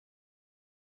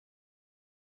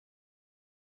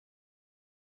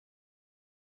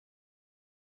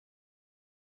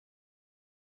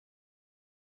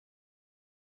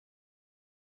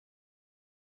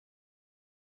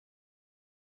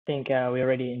think we're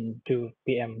ready in 2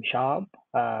 p.m. sharp.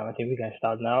 I think we can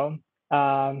start now.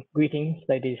 Greetings,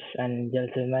 ladies and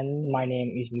gentlemen. My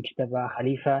name is Mustafa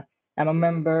Khalifa. I'm a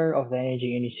member of the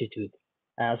Energy Institute.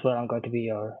 As well, I'm going to be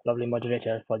your lovely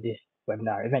moderator for this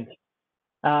webinar event.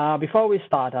 Before we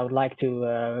start, I would like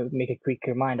to make a quick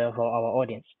reminder for our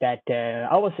audience that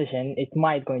our session it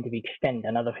might going to be extend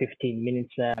another 15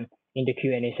 minutes in the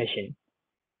Q&A session.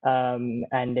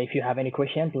 And if you have any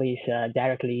question, please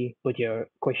directly put your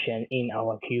question in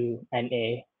our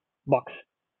Q&A box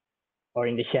or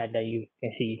in the chat that you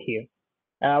can see it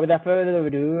here. Without further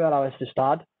ado, allow us to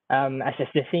start. As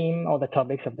the theme or the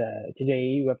topics of the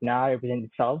today webinar represent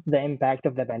itself, the impact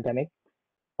of the pandemic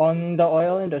on the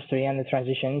oil industry and the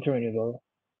transition to renewable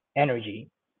energy.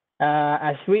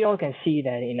 As we all can see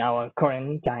that in our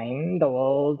current time, the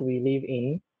world we live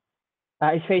in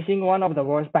is facing one of the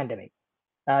worst pandemics.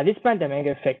 This pandemic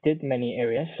affected many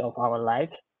areas of our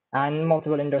lives and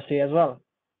multiple industry as well.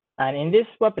 And in this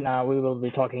webinar, we will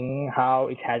be talking how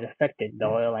it has affected the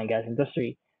oil and gas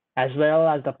industry, as well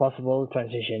as the possible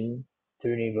transition to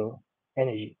renewable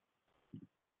energy.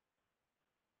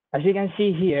 As you can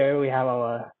see here, we have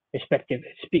our respective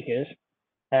speakers.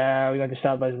 We're going to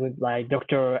start with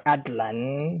Dr.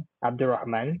 Adlan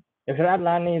Rahman. Dr.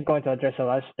 Adlan is going to address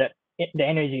us the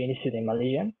Energy Institute in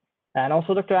Malaysia. And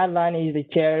also Dr. Adlan is the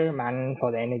chairman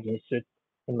for the Energy Institute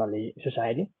in Malaysia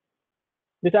Society.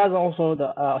 Dr. Adlan also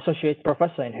the associate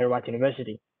professor in Heriot-Watt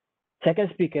University.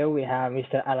 Second speaker, we have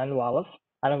Mr. Alan Wallace.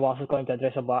 Alan Wallace is going to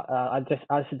address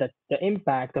us the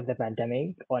impact of the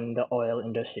pandemic on the oil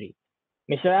industry.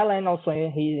 Mr. Alan also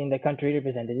he's in the country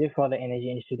representative for the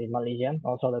Energy Institute in Malaysia,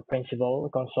 also the principal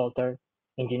consultant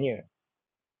engineer.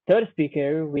 Third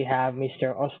speaker, we have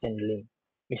Mr. Austin Lim.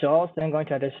 Mr. Austin is going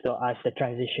to address to us the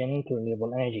transition to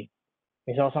renewable energy.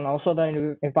 Mr. Austin also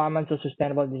the environmental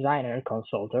sustainable designer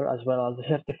consultant as well as the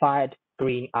certified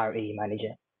GreenRE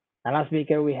manager. And last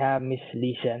speaker, we have Ms.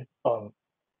 Lisa Ong.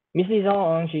 Ms. Lisa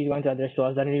Ong, she's going to address to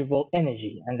us the renewable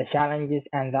energy and the challenges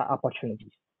and the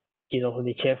opportunities. She's also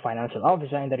the Chief Financial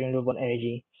Officer in the Renewable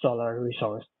Energy Solar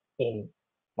Resource in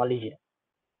Malaysia.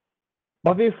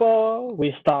 But before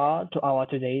we start to our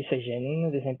today's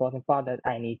session, this important part that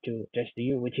I need to address to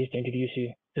you, which is to introduce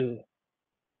you to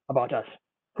about us.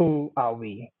 Who are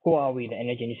we? Who are we, the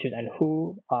Energy Institute, and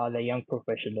who are the Young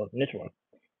Professional Network?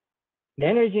 The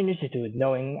Energy Institute,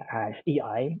 known as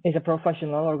EI, is a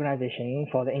professional organization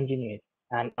for the engineers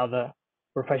and other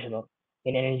professionals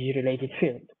in energy-related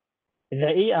fields. The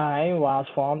EI was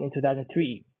formed in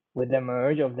 2003 with the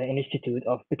merge of the Institute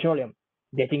of Petroleum,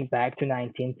 dating back to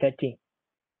 1930,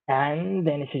 and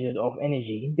the Institute of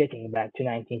Energy, dating back to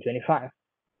 1925.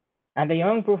 And the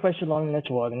Young Professional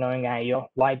Network, known as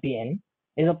YPN,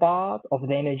 is a part of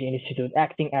the Energy Institute,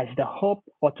 acting as the hope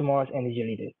for tomorrow's energy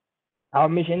leaders. Our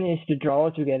mission is to draw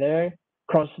together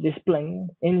cross-discipline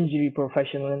energy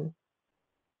professionals,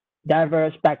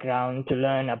 diverse background to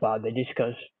learn about the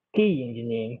discuss key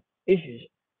engineering issues.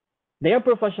 The Young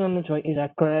Professional Network is a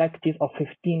collective of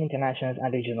 15 international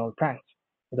and regional brands.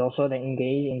 It also they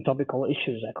engage in topical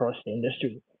issues across the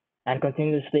industry and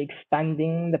continuously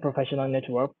expanding the professional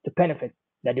network to benefit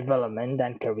the development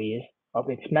and careers of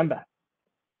its members.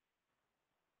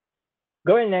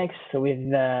 Going next with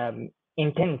the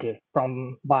incentive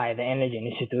by the Energy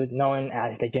Institute known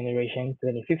as the Generation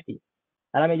 2050.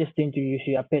 And let me just introduce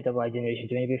you a bit about Generation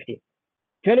 2050.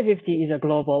 2050 is a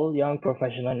global young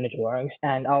professional network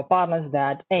and our partners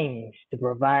that aims to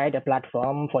provide a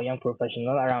platform for young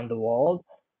professionals around the world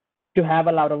to have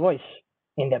a louder voice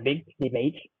in the big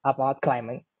debates about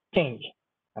climate change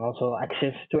and also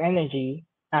access to energy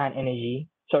and energy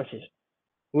sources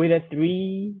with the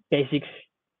three basic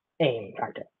aim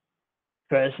factors.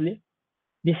 Firstly,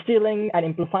 distilling and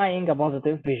amplifying a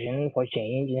positive vision for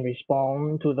change in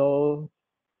response to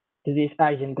these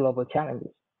urgent global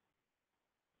challenges.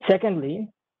 Secondly,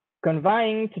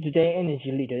 conveying to today's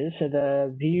energy leaders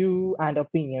the view and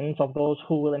opinions of those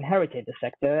who will inherit the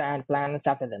sector and plans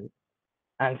after them.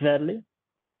 And thirdly,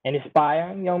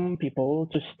 inspire young people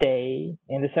to stay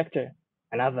in the sector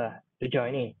and others to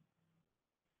join in.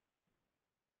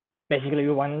 Basically,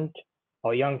 we want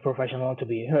our young professional to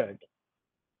be heard.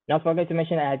 Not forget to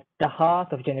mention at the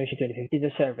heart of Generation 2050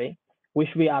 the survey, which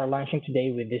we are launching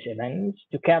today with this event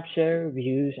to capture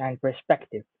views and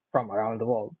perspectives from around the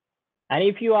world. And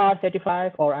if you are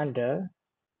 35 or under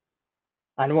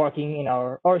and working in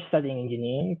or studying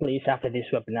engineering, please after this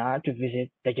webinar to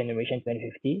visit the Generation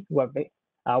 2050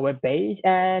 webpage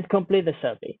and complete the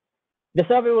survey. The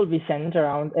survey will be sent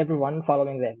around everyone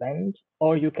following the event,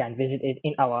 or you can visit it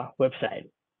in our website.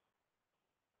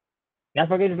 Not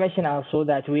forget to mention also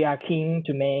that we are keen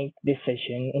to make this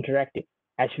session interactive,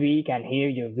 as we can hear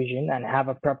your vision and have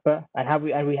a proper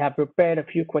and we have prepared a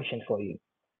few questions for you.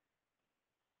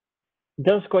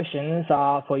 Those questions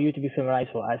are for you to be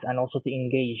familiarized for us and also to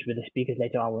engage with the speakers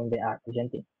later on when they are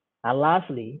presenting. And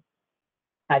lastly,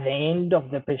 at the end of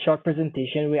the short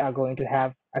presentation, we are going to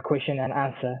have a question and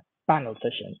answer panel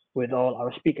session with all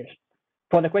our speakers.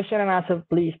 For the question and answer,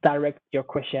 please direct your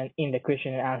question in the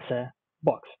question and answer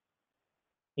box.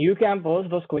 You can pose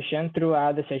those questions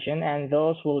throughout the session and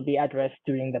those will be addressed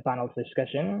during the panel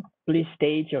discussion. Please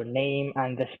state your name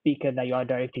and the speaker that you are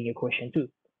directing your question to,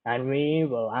 and we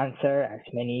will answer as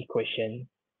many questions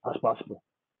as possible.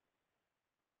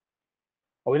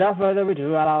 Without further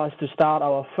ado, allow us to start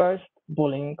our first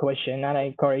polling question, and I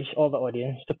encourage all the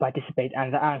audience to participate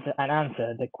and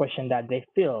answer the question that they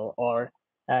feel or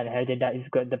that is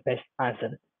good, the best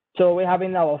answer. So we have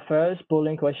in our first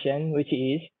polling question, which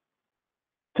is,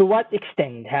 to what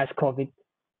extent has COVID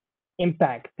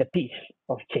impact the pace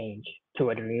of change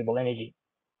toward renewable energy?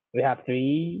 We have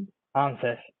three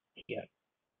answers here.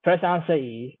 First answer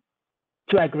is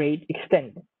to a great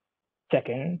extent.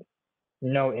 Second,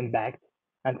 no impact.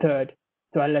 And third,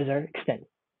 to a lesser extent.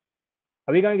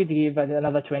 Are we going to give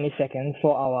another 20 seconds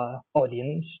for our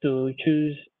audience to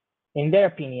choose, in their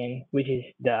opinion, which is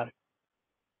the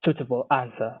suitable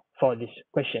answer for this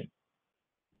question?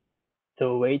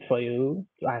 So wait for you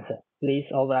to answer. Please,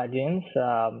 all the audience,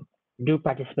 do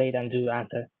participate and do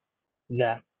answer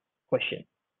the question.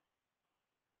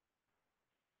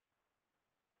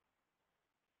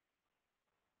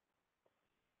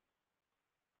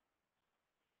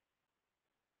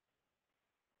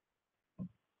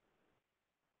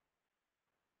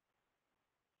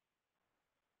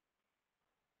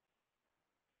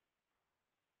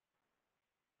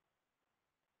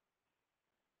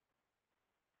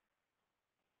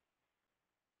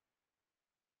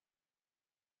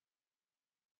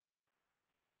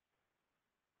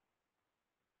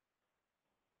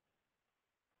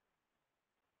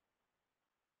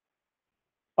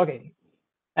 Okay.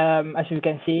 As you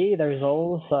can see, the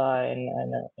results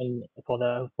for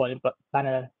the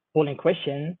panel polling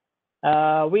question,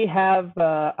 we have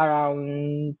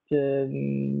around 20%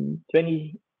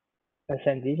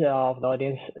 of the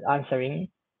audience answering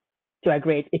to a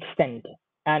great extent,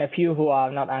 and a few who are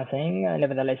not answering.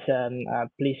 Nevertheless,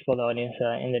 please for the audience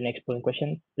in the next polling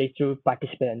question, please do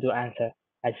participate and do answer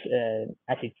as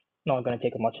it's not going to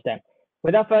take much time.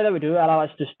 Without further ado, allow us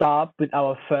to start with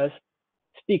our first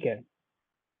speaker,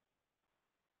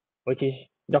 which is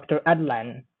Dr.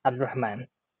 Adlan Rahman,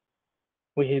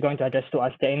 which is going to address to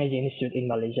us the Energy Institute in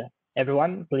Malaysia.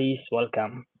 Everyone, please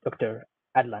welcome Dr.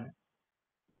 Adlan.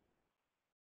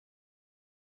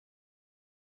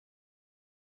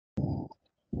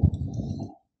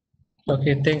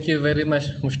 Okay, thank you very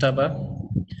much, Mustaba.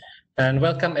 And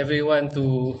welcome everyone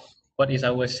to what is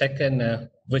our second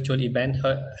virtual event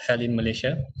held in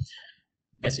Malaysia.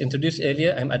 As introduced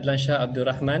earlier, I'm Adlansyah Abdul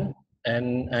Rahman,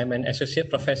 and I'm an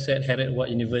associate professor at Heriot-Watt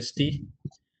University.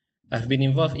 I've been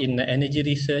involved in energy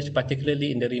research, particularly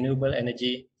in the renewable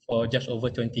energy, for just over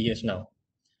 20 years now.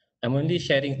 I'm only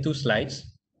sharing 2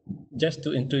 slides just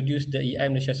to introduce the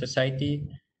EI Malaysia Society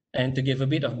and to give a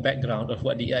bit of background of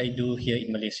what the EI do here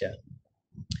in Malaysia.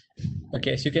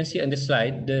 Okay, as you can see on the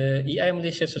slide, the EI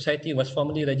Malaysia Society was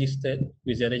formally registered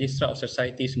with the Registrar of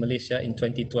Societies Malaysia in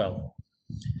 2012.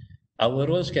 Our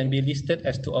roles can be listed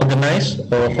as to organize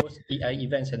or host EI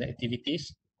events and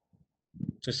activities,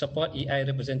 to support EI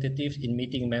representatives in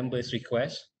meeting members'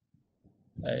 requests,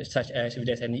 such as if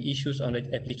there's any issues on the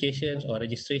applications or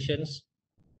registrations,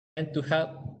 and to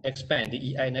help expand the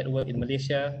EI network in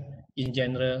Malaysia in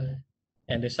general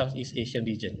and the Southeast Asian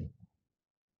region.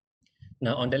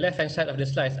 Now, on the left-hand side of the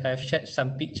slides, I've shared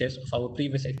some pictures of our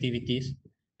previous activities.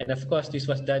 And of course, this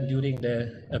was done during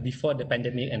before the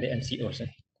pandemic and the MCOs.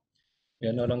 We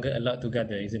are no longer allowed to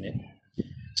gather, isn't it?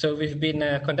 So we've been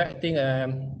conducting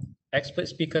expert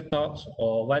speaker talks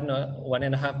or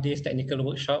 1.5 days technical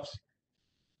workshops.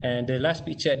 And the last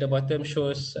picture at the bottom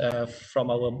shows from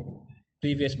our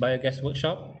previous biogas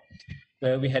workshop,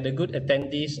 where we had a good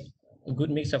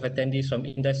mix of attendees from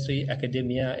industry,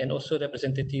 academia, and also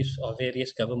representatives of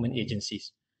various government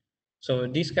agencies. So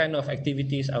these kind of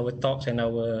activities, our talks and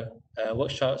our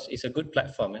workshops, is a good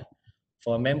platform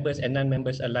for members and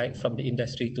non-members alike from the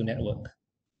industry to network.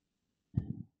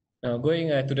 Now going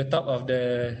to the top of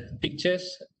the pictures,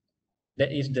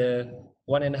 that is the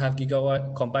 1.5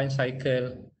 gigawatt combined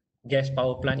cycle gas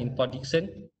power plant in Port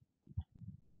Dickson.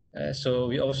 So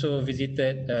we also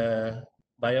visited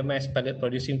biomass pellet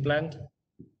producing plant,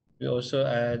 We also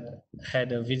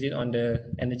had a visit on the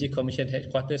Energy Commission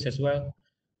headquarters as well.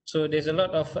 So there's a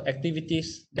lot of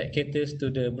activities that caters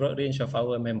to the broad range of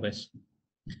our members.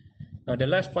 Now, the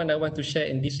last point I want to share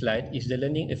in this slide is the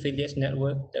Learning Affiliates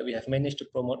Network that we have managed to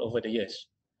promote over the years.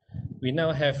 We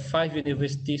now have 5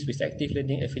 universities with active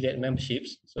learning affiliate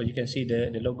memberships. So you can see the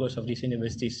logos of these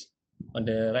universities on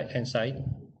the right-hand side.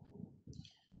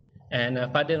 And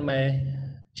pardon my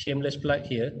shameless plug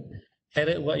here,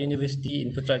 Heriot-Watt University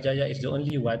in Putrajaya is the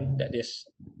only one that is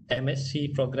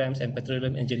MSc programs and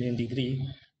petroleum engineering degree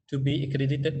to be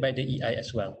accredited by the EI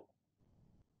as well.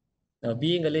 Now,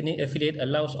 being a learning affiliate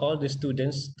allows all the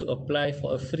students to apply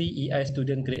for a free EI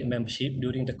student grade membership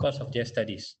during the course of their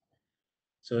studies.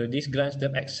 So this grants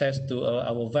them access to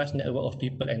our vast network of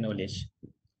people and knowledge.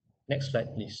 Next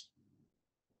slide, please.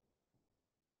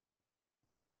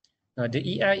 Now, the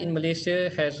EI in Malaysia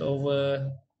has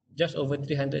just over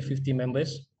 350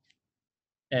 members.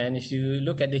 And if you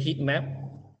look at the heat map,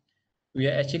 we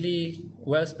are actually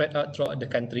well spread out throughout the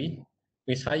country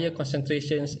with higher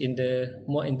concentrations in the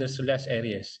more industrialized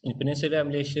areas. In Peninsular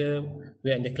Malaysia,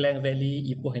 we are in the Klang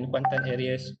Valley, Ipoh and Kuantan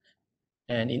areas.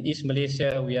 And in East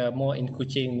Malaysia, we are more in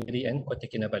Kuching, Miri and Kota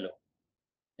Kinabalu.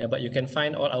 But you can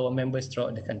find all our members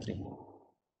throughout the country.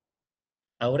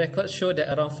 Our records show that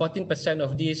around 14%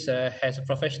 of these has a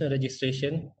professional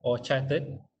registration or chartered,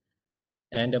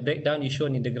 and the breakdown is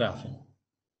shown in the graph.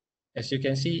 As you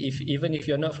can see, even if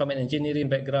you're not from an engineering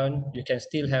background, you can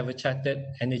still have a chartered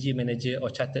energy manager or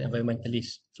chartered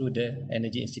environmentalist through the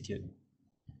Energy Institute.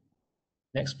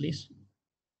 Next, please.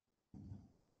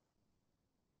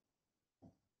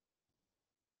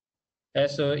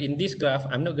 So in this graph,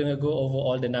 I'm not going to go over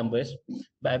all the numbers,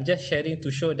 but I'm just sharing to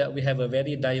show that we have a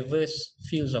very diverse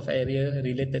fields of area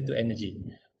related to energy,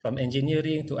 from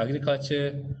engineering to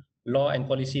agriculture, law and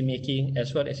policy making,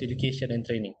 as well as education and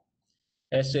training.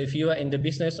 So if you are in the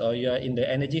business or you are in the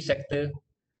energy sector,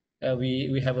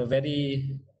 we have a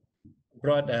very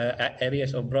broad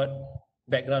areas of broad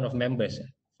background of members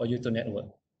for you to network.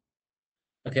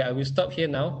 Okay, I will stop here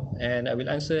now and I will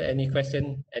answer any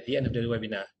question at the end of the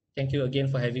webinar. Thank you again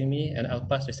for having me, and I'll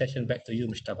pass the session back to you,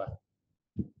 Mushtaba.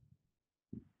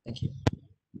 Thank you.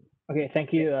 Okay,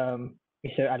 thank you,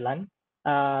 Mr. Adlan.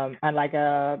 And like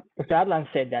Dr. Adlan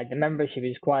said, that the membership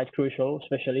is quite crucial,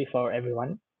 especially for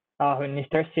everyone who is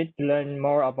interested to learn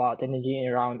more about energy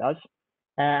around us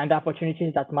and the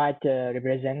opportunities that might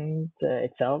represent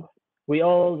itself. We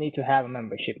all need to have a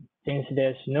membership since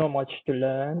there's no much to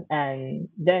learn. And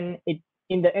then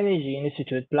in the Energy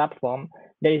Institute platform,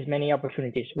 there is many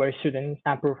opportunities where students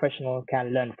and professionals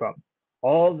can learn from.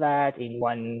 All that in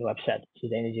one website, which is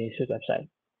the Energy Institute website.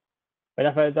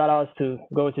 Without further ado, allow us to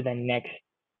go to the next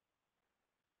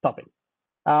topic.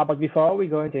 But before we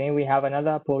go into it, we have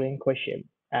another polling question.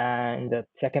 And the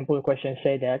second poll question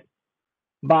say that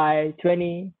by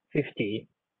 2050,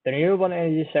 the renewable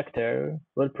energy sector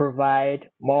will provide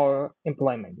more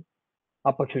employment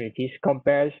opportunities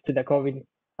compared to the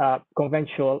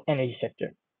conventional energy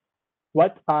sector.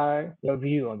 What are your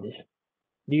view on this?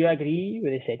 Do you agree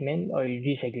with the statement or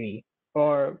you disagree?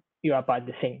 Or you are about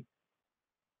the same?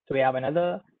 So we have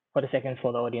another 40 seconds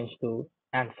for the audience to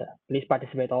answer. Please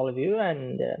participate, all of you,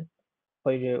 and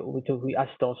for you to we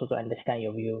asked also to understand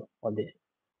your view on this.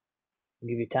 I'll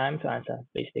give you time to answer.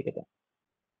 Please take it.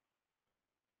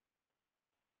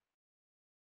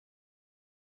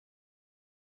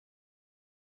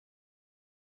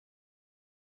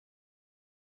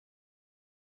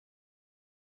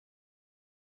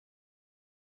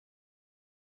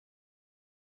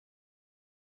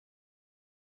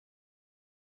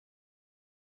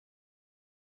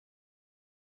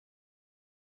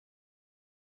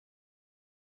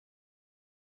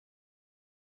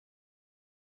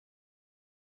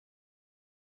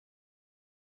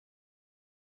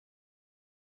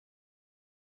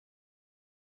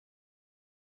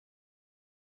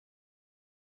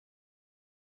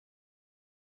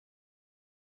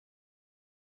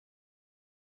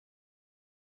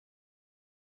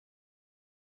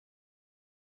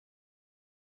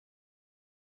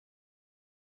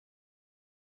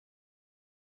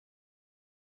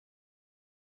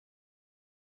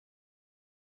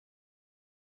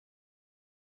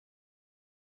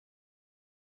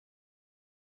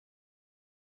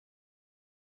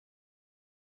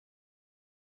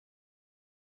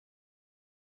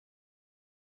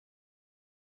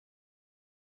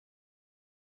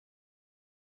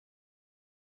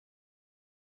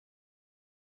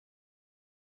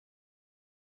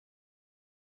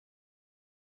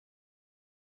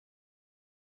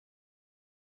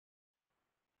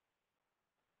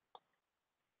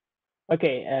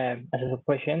 Okay, as a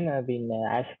question, I've been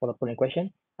asked for the following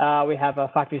question. We have a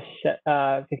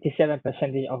 57%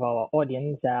 of our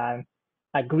audience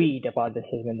agreed about the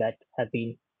statement that has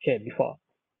been shared before.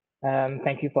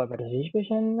 Thank you for your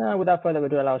participation. Without further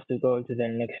ado, allow us to go to the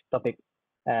next topic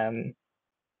um,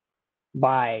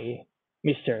 by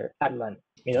Mr. Adlan.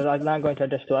 Mr. Adlan going to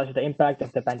address to us the impact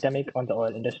of the pandemic on the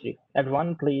oil industry.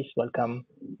 Everyone, please welcome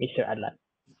Mr. Adlan.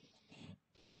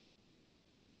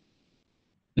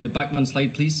 The back one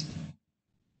slide, please.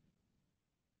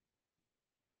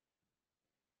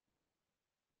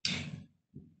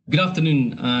 Good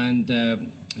afternoon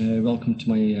and welcome to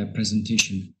my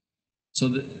presentation. So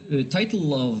the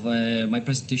title of my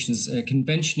presentation is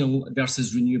Conventional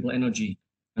versus Renewable Energy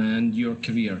and Your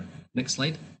Career. Next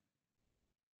slide.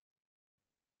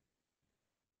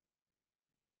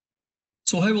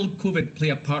 So how will COVID play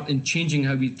a part in changing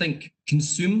how we think,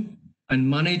 consume and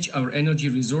manage our energy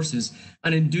resources,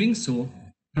 and in doing so,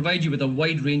 provide you with a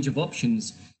wide range of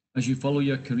options as you follow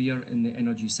your career in the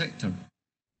energy sector?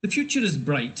 The future is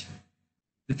bright.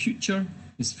 The future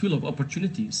is full of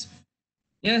opportunities.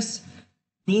 Yes,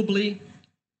 globally,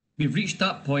 we've reached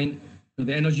that point where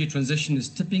the energy transition is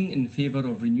tipping in favour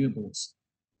of renewables.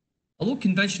 Although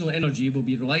conventional energy will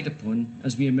be relied upon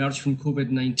as we emerge from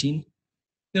COVID-19,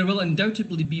 there will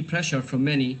undoubtedly be pressure from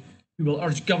many who will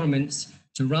urge governments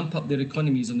to ramp up their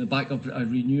economies on the back of a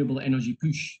renewable energy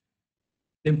push.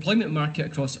 The employment market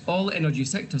across all energy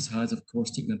sectors has, of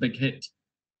course, taken a big hit,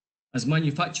 as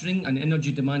manufacturing and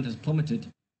energy demand has plummeted.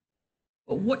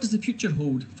 But what does the future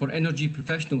hold for energy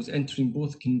professionals entering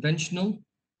both conventional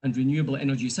and renewable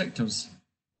energy sectors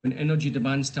when energy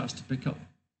demand starts to pick up?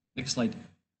 Next slide.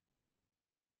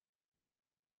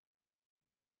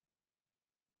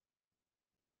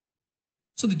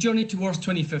 So the journey towards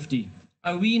 2050.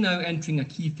 Are we now entering a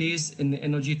key phase in the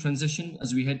energy transition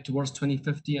as we head towards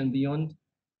 2050 and beyond?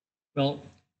 Well,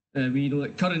 we know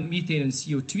that current methane and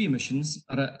CO2 emissions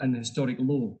are at an historic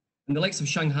low, and the likes of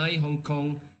Shanghai, Hong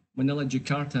Kong, Manila,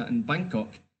 Jakarta and Bangkok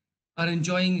are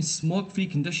enjoying smog-free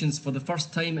conditions for the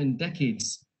first time in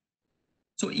decades.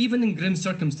 So even in grim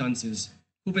circumstances,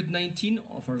 COVID-19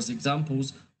 offers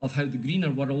examples of how the greener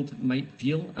world might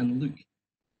feel and look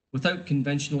without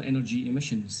conventional energy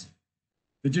emissions.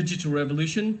 The digital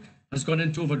revolution has gone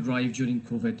into overdrive during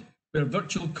COVID, where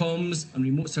virtual comms and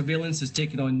remote surveillance has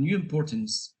taken on new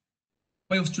importance,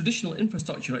 whilst traditional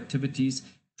infrastructure activities,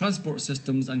 transport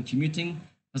systems and commuting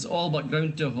has all but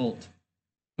ground to a halt,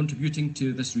 contributing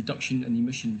to this reduction in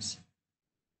emissions.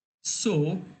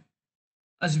 So,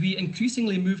 as we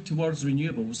increasingly move towards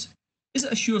renewables, is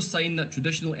it a sure sign that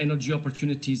traditional energy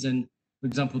opportunities in, for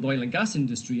example, the oil and gas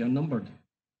industry are numbered?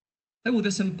 How will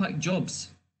this impact jobs?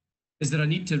 Is there a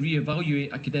need to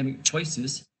re-evaluate academic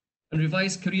choices and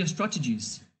revise career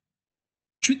strategies?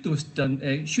 Should those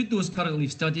currently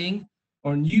studying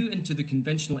or new into the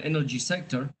conventional energy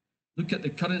sector look at the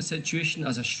current situation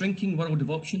as a shrinking world of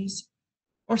options,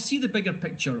 or see the bigger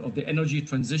picture of the energy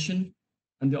transition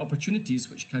and the opportunities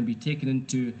which can be taken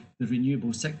into the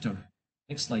renewable sector?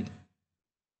 Next slide.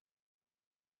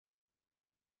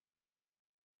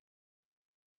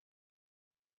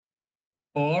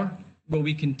 Or will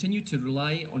we continue to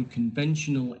rely on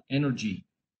conventional energy?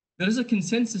 There is a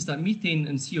consensus that methane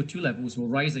and CO2 levels will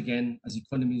rise again as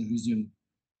economies resume,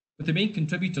 with the main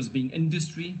contributors being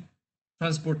industry,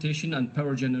 transportation and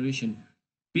power generation,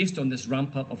 based on this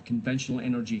ramp up of conventional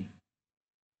energy.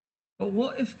 But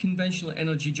what if conventional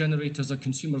energy generators or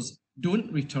consumers don't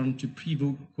return to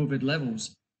pre-COVID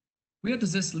levels? Where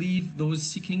does this leave those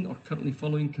seeking or currently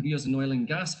following careers in oil and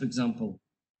gas, for example?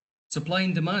 Supply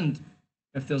and demand.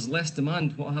 If there's less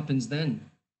demand, what happens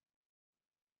then?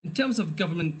 In terms of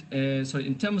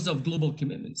global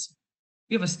commitments,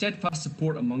 we have a steadfast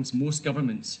support amongst most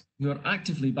governments who are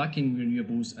actively backing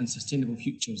renewables and sustainable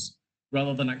futures,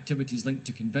 rather than activities linked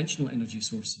to conventional energy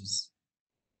sources.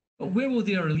 But where will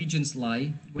their allegiance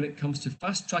lie when it comes to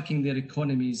fast-tracking their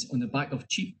economies on the back of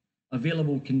cheap,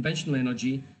 available conventional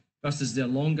energy versus their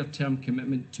longer-term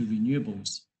commitment to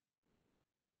renewables?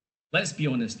 Let's be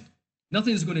honest,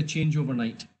 nothing is going to change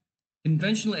overnight.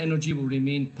 Conventional energy will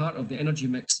remain part of the energy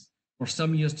mix for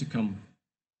some years to come.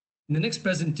 In the next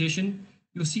presentation,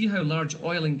 you'll see how large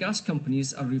oil and gas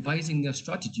companies are revising their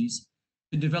strategies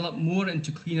to develop more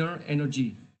into cleaner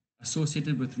energy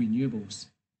associated with renewables.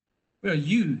 Where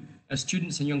you, as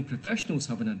students and young professionals,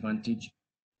 have an advantage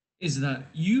is that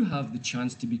you have the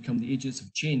chance to become the agents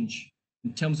of change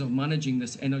in terms of managing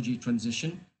this energy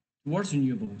transition towards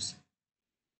renewables.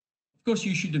 Of course,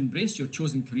 you should embrace your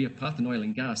chosen career path in oil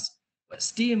and gas, but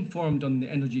stay informed on the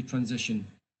energy transition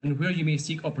and where you may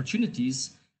seek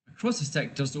opportunities across the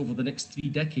sectors over the next 3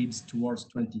 decades towards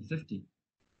 2050.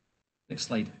 Next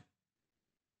slide.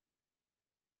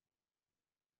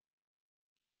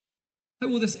 How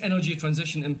will this energy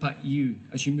transition impact you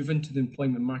as you move into the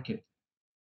employment market?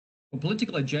 Well,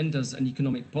 political agendas and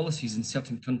economic policies in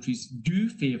certain countries do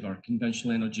favour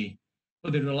conventional energy,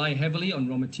 but they rely heavily on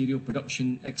raw material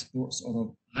production, exports,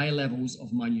 or high levels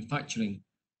of manufacturing,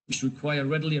 which require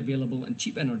readily available and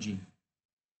cheap energy.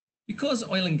 Because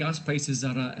oil and gas prices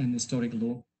are at an historic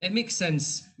low, it makes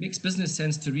business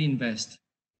sense to reinvest.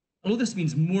 Although this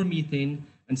means more methane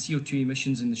and CO2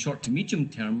 emissions in the short to medium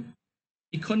term,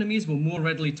 economies will more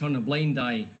readily turn a blind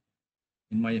eye,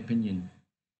 in my opinion,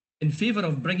 in favour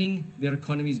of bringing their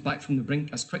economies back from the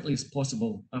brink as quickly as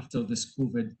possible after this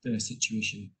COVID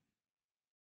situation.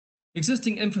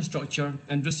 Existing infrastructure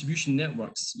and distribution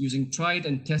networks using tried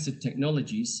and tested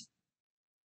technologies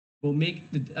will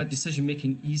make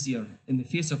decision-making easier in the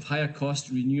face of higher cost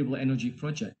renewable energy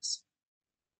projects.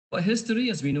 But history,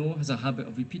 as we know, has a habit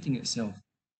of repeating itself.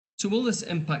 So will this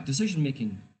impact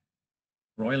decision-making?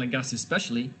 For oil and gas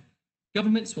especially,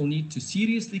 governments will need to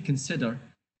seriously consider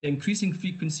the increasing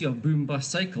frequency of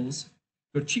boom-bust cycles,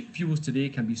 where cheap fuels today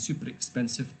can be super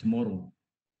expensive tomorrow,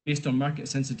 based on market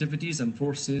sensitivities and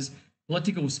forces,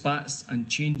 political spats and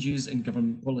changes in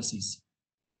government policies.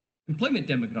 Employment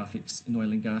demographics in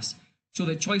oil and gas show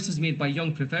that choices made by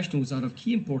young professionals are of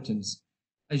key importance,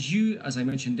 as you, as I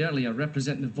mentioned earlier,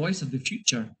 represent the voice of the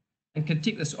future and can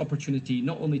take this opportunity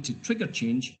not only to trigger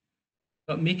change,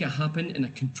 but make it happen in a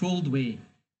controlled way,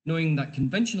 knowing that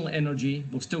conventional energy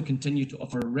will still continue to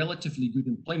offer relatively good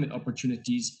employment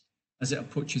opportunities as it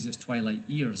approaches its twilight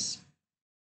years.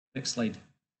 Next slide.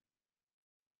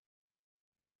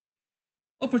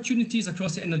 Opportunities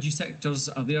across the energy sectors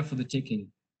are there for the taking.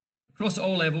 Across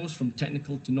all levels, from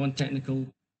technical to non-technical,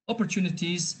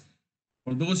 opportunities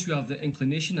for those who have the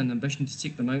inclination and ambition to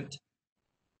seek them out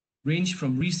range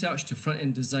from research to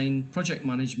front-end design, project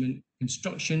management,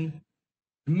 construction,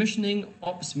 commissioning,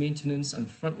 ops, maintenance, and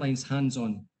frontlines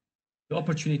hands-on. The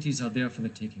opportunities are there for the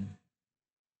taking.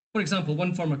 For example,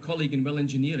 one former colleague in well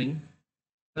engineering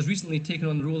has recently taken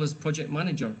on the role as project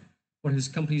manager for his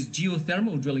company's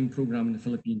geothermal drilling program in the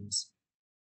Philippines.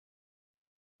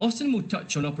 Austin will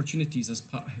touch on opportunities as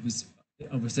part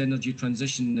of his energy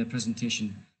transition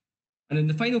presentation. And in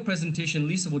the final presentation,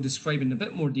 Lisa will describe in a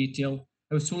bit more detail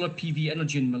how solar PV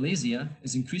energy in Malaysia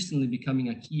is increasingly becoming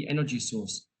a key energy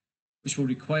source, which will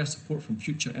require support from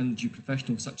future energy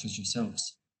professionals such as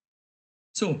yourselves.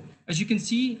 So, as you can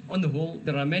see, on the whole,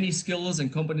 there are many skills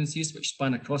and competencies which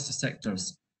span across the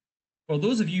sectors. For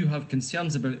those of you who have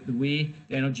concerns about the way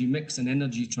the energy mix and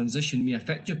energy transition may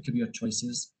affect your career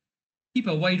choices, keep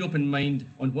a wide open mind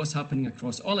on what's happening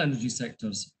across all energy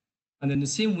sectors, and in the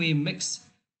same way mix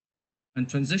and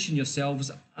transition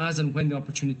yourselves as and when the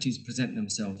opportunities present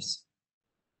themselves.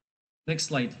 Next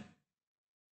slide.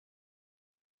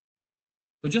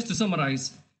 So just to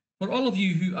summarise, for all of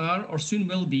you who are or soon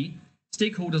will be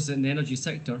stakeholders in the energy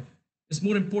sector, it's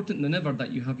more important than ever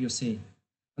that you have your say.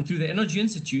 And through the Energy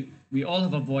Institute, we all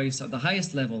have a voice at the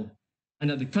highest level and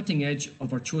at the cutting edge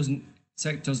of our chosen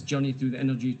sector's journey through the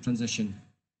energy transition.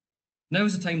 Now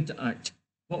is the time to act.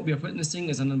 What we are witnessing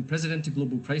is an unprecedented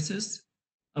global crisis,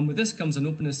 and with this comes an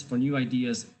openness for new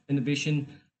ideas, innovation,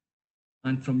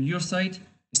 and from your side,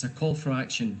 it's a call for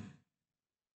action.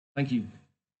 Thank you.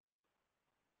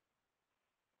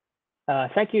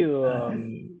 Thank you,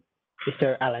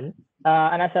 Mr. Allen.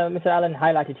 And as Mr. Allen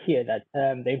highlighted here, that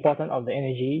the importance of the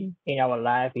energy in our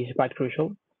life is quite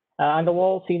crucial. And the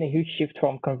world seen a huge shift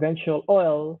from conventional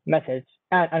oil methods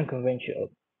and unconventional,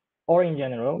 or in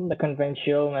general, the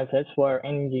conventional methods where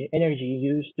energy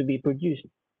used to be produced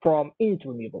from into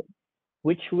renewable,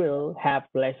 which will have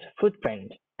less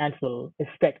footprint and will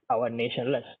affect our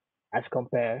nation less as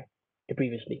compared to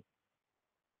previously.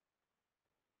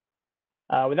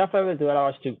 Without further ado, allow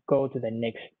us to go to the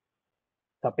next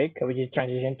topic, which is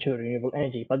transition to renewable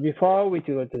energy. But before we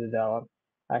go to the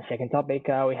second topic,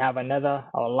 we have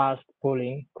our last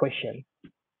polling question,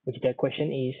 which the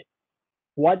question is,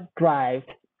 what drives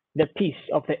the pace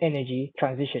of the energy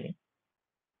transition?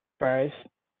 First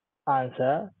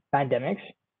answer, pandemics.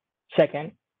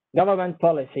 Second, government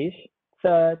policies.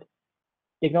 Third,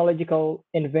 technological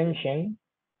invention.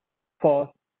 Fourth,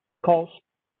 cost.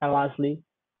 And lastly,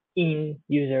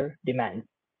 in-user demand.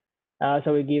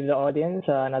 So we give the audience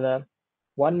another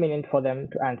 1 minute for them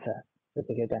to answer. So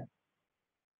take your time.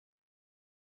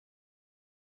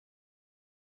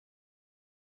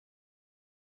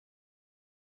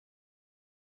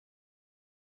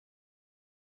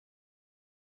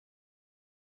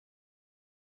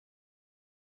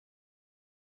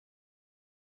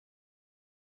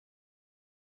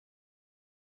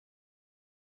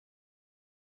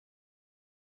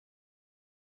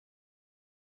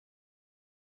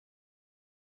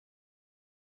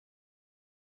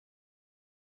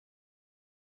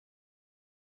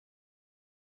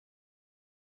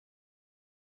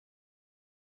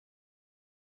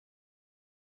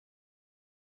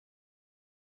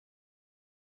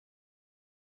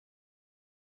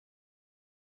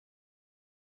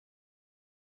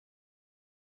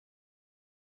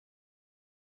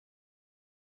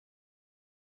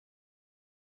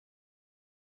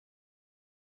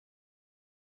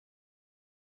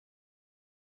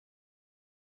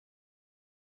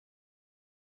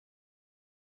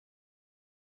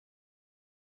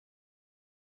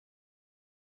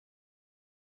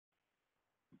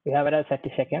 We have another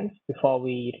 30 seconds before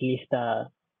we release the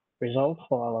results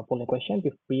for our polling question.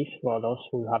 Please, for those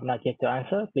who have not yet to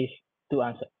answer, please do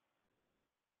answer.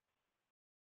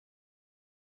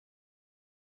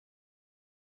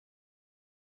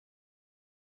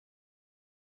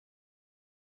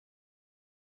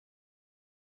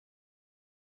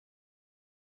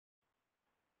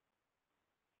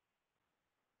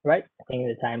 Right, I think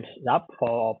the time's up for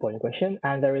our polling question,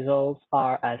 and the results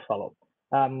are as follows.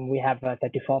 We have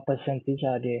 34%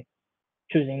 are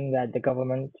choosing that the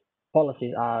government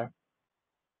policies are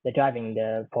the driving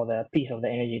for the piece of the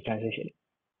energy transition.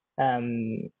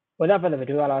 Without further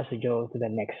ado, I'll also go to the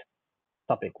next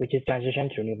topic, which is transition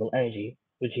to renewable energy,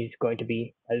 which is going to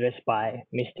be addressed by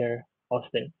Mr.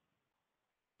 Austin.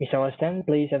 Mr. Austin,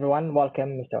 please, everyone,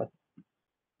 welcome Mr. Austin.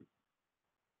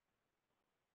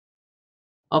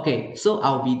 Okay, so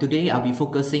today I'll be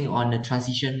focusing on the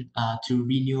transition to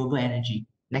renewable energy.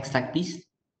 Next slide, please.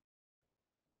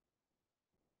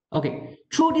 Okay,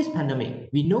 through this pandemic,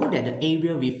 we know that the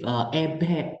area with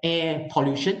air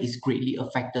pollution is greatly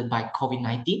affected by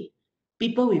COVID-19.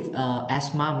 People with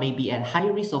asthma may be at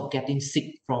higher risk of getting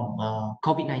sick from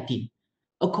COVID-19.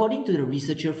 According to the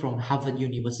researcher from Harvard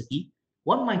University,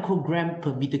 1 microgram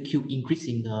per meter cube increase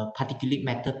in the particulate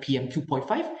matter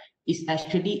PM2.5 is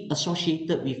actually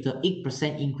associated with the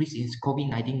 8% increase in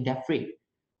COVID-19 death rate.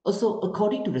 Also,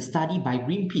 according to the study by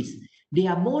Greenpeace,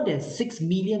 there are more than 6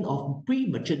 million of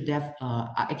premature deaths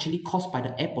are actually caused by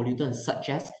the air pollutants such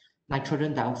as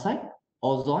nitrogen dioxide,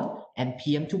 ozone, and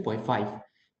PM2.5.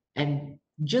 And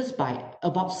just by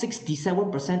about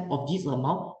 67% of this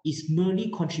amount is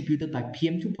merely contributed by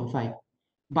PM2.5.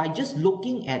 By just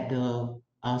looking at the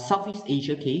Southeast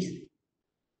Asia case,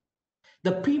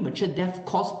 the premature death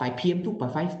caused by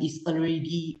PM2.5 is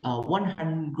already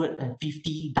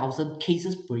 150,000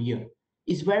 cases per year.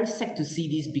 It's very sad to see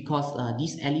this because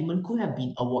this element could have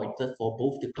been avoided for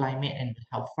both the climate and the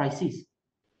health crisis.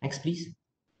 Next, please.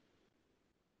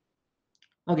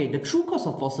 Okay, the true cause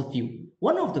of fossil fuel.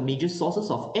 One of the major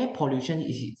sources of air pollution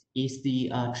is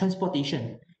the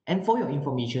transportation. And for your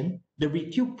information, the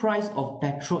retail price of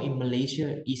petrol in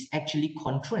Malaysia is actually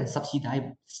controlled and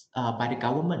subsidized by the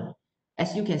government.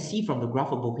 As you can see from the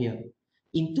graph above here,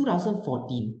 in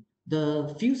 2014,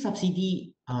 the fuel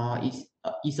subsidy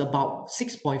is about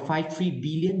 6.53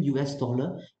 billion US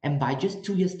dollar, and by just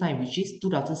 2 years' time, which is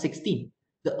 2016,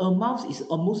 the amount is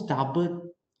almost double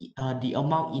the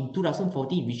amount in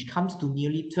 2014, which comes to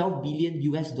nearly 12 billion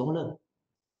US dollar.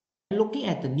 Looking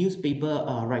at the newspaper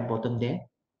right bottom there,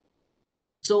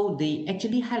 so they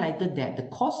actually highlighted that the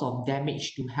cost of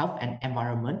damage to health and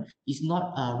environment is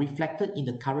not reflected in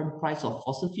the current price of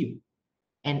fossil fuel.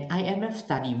 An IMF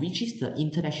study, which is the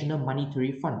International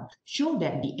Monetary Fund, showed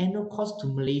that the annual cost to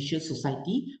Malaysia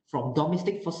society from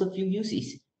domestic fossil fuel use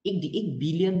is 88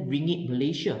 billion ringgit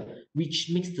Malaysia, which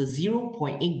makes the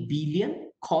 0.8 billion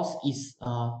cost is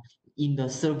in the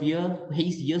severe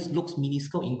haze years looks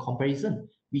minuscule in comparison,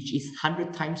 which is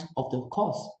 100 times of the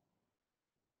cost.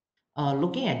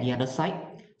 Looking at the other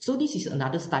side, so this is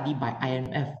another study by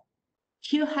IMF.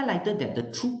 Here highlighted that the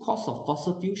true cost of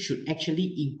fossil fuel should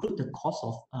actually include the cost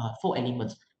of 4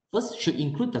 elements. First, should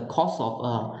include the cost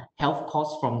of health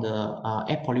costs from the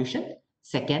air pollution.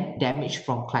 Second, damage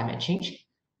from climate change.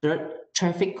 Third,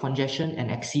 traffic congestion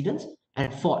and accidents.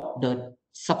 And fourth, the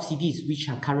subsidies which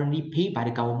are currently paid by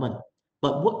the government.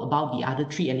 But what about the other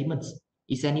 3 elements?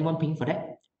 Is anyone paying for that?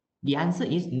 The answer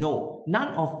is no.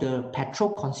 None of the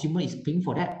petrol consumer is paying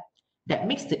for that. That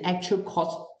makes the actual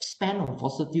cost spent on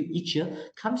fossil fuel each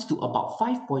year comes to about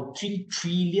 5.3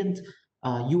 trillion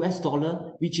US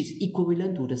dollar, which is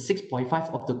equivalent to the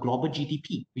 6.5 of the global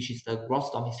GDP, which is the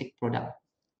gross domestic product.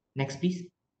 Next, please.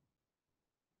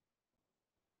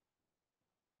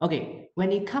 Okay,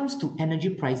 when it comes to energy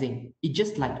pricing, it's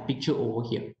just like the picture over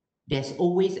here. There's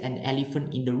always an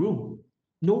elephant in the room.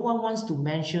 No one wants to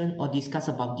mention or discuss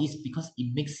about this because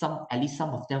it makes at least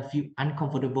some of them feel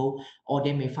uncomfortable, or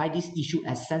they may find this issue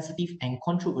as sensitive and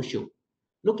controversial.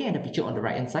 Looking at the picture on the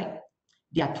right hand side,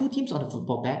 there are 2 teams on the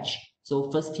football pitch. So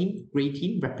first team, gray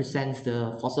team, represents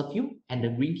the fossil fuel, and the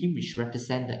green team, which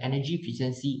represents the energy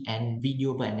efficiency and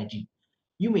renewable energy.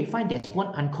 You may find there's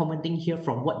one uncommon thing here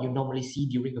from what you normally see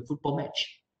during a football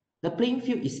match. The playing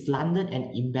field is slanted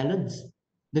and imbalanced.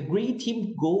 The grey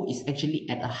team goal is actually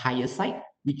at a higher side,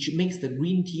 which makes the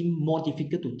green team more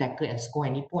difficult to tackle and score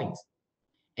any points.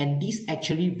 And this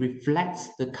actually reflects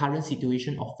the current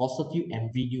situation of fossil fuel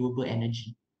and renewable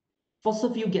energy.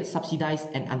 Fossil fuel gets subsidized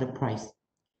and underpriced.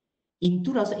 In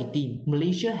 2018,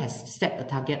 Malaysia has set a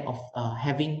target of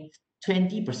having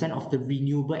 20% of the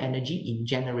renewable energy in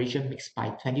generation mix by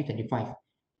 2025.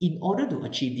 In order to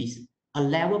achieve this, a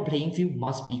level playing field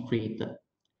must be created.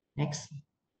 Next.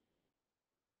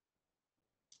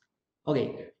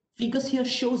 Okay, figures here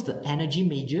shows the energy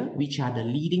major, which are the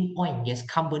leading oil and gas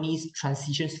companies'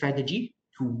 transition strategy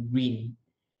to green.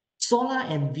 Solar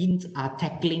and wind are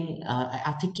taking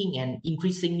an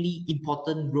increasingly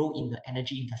important role in the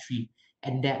energy industry,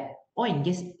 and that oil and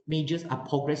gas majors are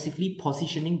progressively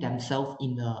positioning themselves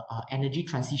in the energy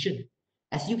transition.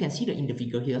 As you can see in the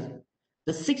figure here,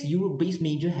 the 6 Europe-based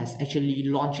major has actually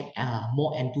launched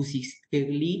more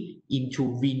enthusiastically into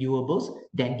renewables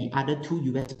than the other 2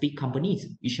 US big companies,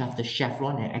 which have the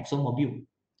Chevron and ExxonMobil.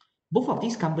 Both of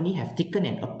these companies have taken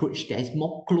an approach that is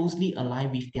more closely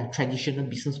aligned with their traditional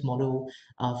business model,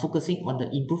 focusing on the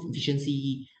improved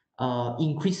efficiency,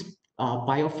 increased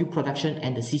biofuel production,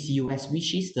 and the CCUS,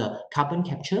 which is the carbon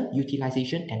capture,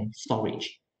 utilization, and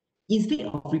storage. Instead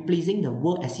of replacing the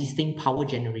world existing power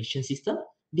generation system,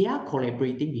 they are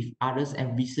collaborating with others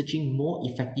and researching more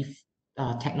effective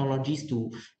technologies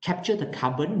to capture the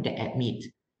carbon they emit.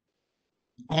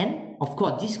 And of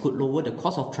course, this could lower the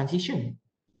cost of transition.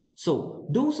 So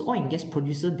those oil and gas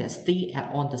producers that stay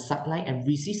on the sideline and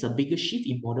resist a bigger shift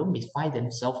in model may find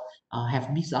themselves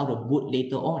have missed out a boat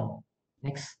later on.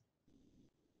 Next.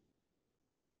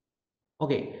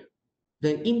 Okay,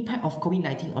 the impact of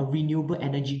COVID-19 on renewable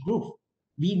energy growth.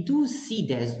 We do see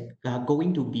there's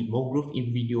going to be more growth in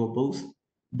renewables,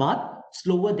 but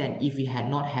slower than if we had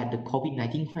not had the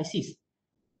COVID-19 crisis.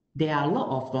 There are a lot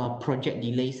of project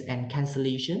delays and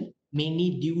cancellation,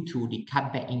 mainly due to the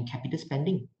cutback in capital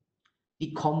spending.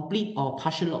 The complete or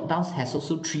partial lockdowns has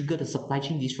also triggered the supply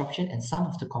chain disruption and some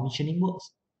of the commissioning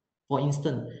works. For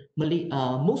instance,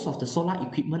 most of the solar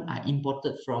equipment are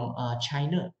imported from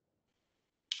China.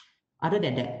 Other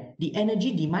than that, the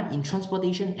energy demand in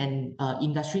transportation and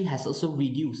industry has also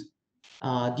reduced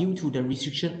due to the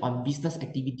restriction on business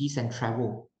activities and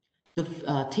travel.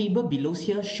 The table below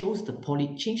here shows the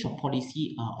change of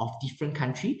policy of different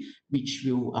countries, which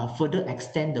will further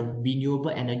extend the renewable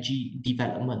energy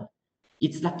development.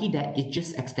 It's lucky that it's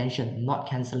just extension, not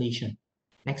cancellation.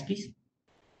 Next, please.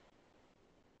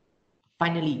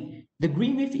 Finally, the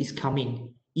GreenRE is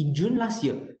coming. In June last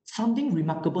year, something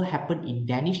remarkable happened in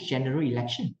Danish general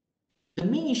election. The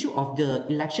main issue of the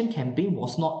election campaign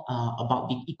was not about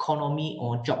the economy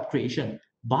or job creation,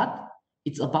 but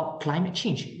it's about climate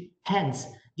change. Hence,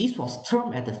 this was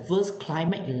termed as the first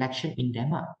climate election in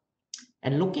Denmark.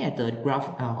 And looking at the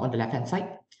graph on the left-hand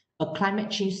side, a climate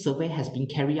change survey has been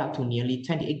carried out to nearly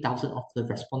 28,000 of the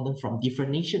respondents from different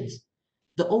nations.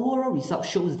 The overall result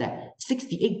shows that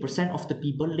 68% of the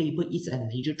people label it as a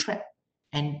major threat,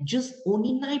 and just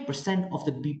only 9% of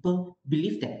the people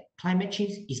believe that climate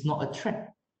change is not a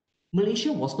threat.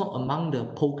 Malaysia was not among the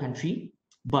poll country,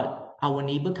 but our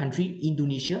neighbor country,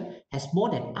 Indonesia, has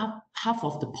more than half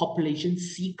of the population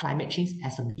see climate change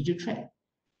as a major threat.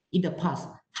 In the past,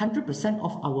 100%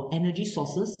 of our energy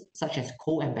sources, such as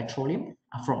coal and petroleum,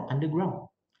 are from underground.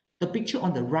 The picture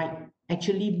on the right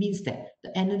actually means that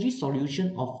the energy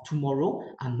solution of tomorrow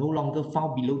are no longer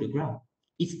found below the ground.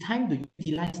 It's time to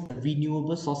utilize the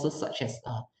renewable sources such as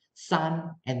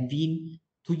sun and wind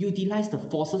to utilize the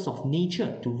forces of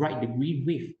nature to ride the green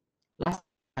wave. Last,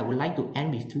 I would like to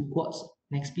end with 2 quotes.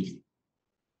 Next, please.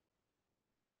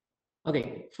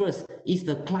 Okay, first is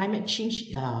the climate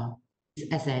change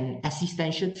as an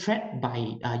existential threat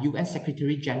by UN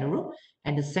Secretary General,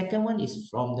 and the second one is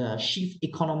from the Chief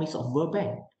Economist of World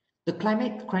Bank. The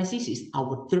climate crisis is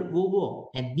our third world war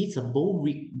and needs a bold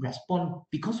response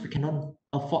because we cannot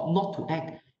afford not to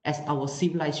act as our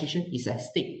civilization is at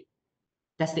stake.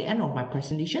 That's the end of my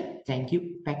presentation. Thank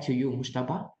you. Back to you,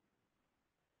 Mustafa.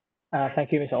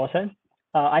 Thank you, Mr. Olsen.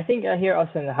 I think here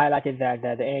Olsen highlighted that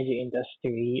the energy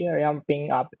industry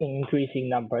ramping up in increasing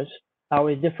numbers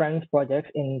with different projects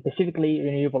in specifically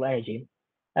renewable energy,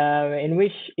 in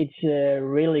which it's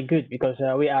really good because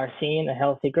we are seeing a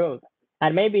healthy growth.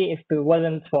 And maybe if it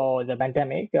wasn't for the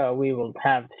pandemic, we would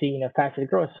have seen a faster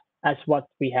growth, as what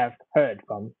we have heard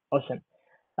from Olsen.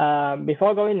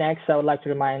 Before going next, I would like to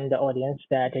remind the audience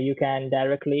that you can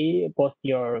directly post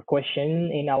your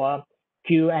question in our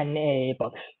Q&A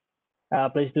box.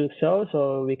 Please do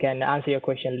so we can answer your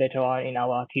question later on in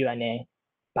our Q&A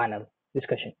panel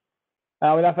discussion.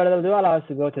 Without further ado, allow us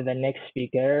to go to the next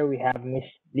speaker. We have Miss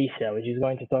Lisa, which is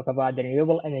going to talk about the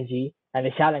renewable energy and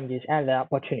the challenges and the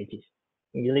opportunities.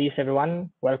 Please, everyone,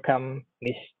 welcome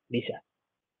Miss Lisa.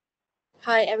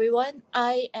 Hi, everyone.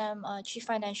 I am Chief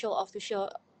Financial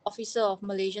Officer of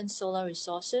Malaysian Solar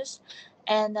Resources.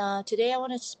 And today I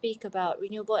want to speak about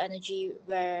renewable energy,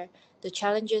 where the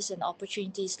challenges and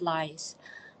opportunities lies.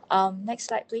 Next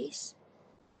slide, please.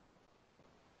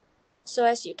 So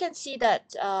as you can see that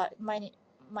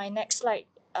my next slide,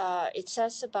 it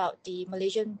says about the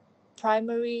Malaysian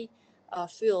primary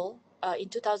fuel in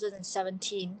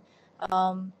 2017.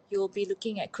 You'll be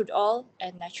looking at crude oil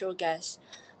and natural gas.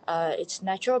 It's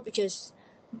natural because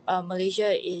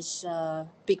Malaysia is a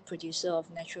big producer of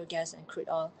natural gas and crude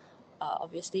oil,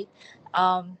 obviously.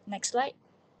 Next slide.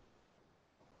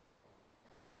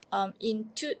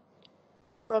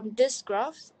 From this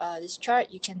graph, this chart,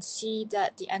 you can see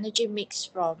that the energy mix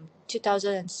from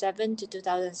 2007 to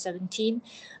 2017,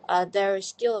 there is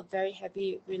still a very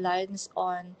heavy reliance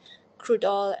on crude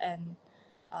oil and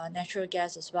natural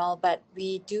gas as well. But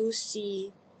we do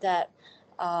see that,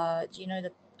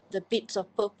 the bits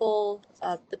of purple,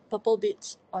 the purple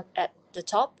bits at the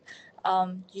top,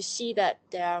 you see that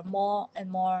there are more and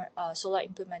more solar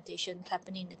implementation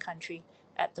happening in the country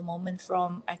at the moment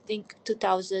from, I think,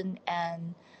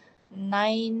 2009,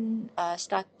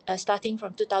 starting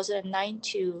from 2009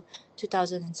 to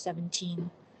 2017.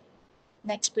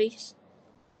 Next, please.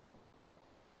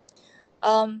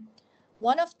 One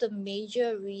of the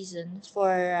major reasons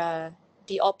for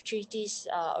the opportunities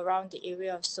around the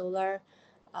area of solar,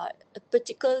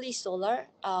 particularly solar,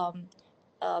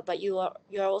 but you're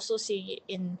also seeing it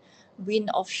in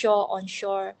wind, offshore,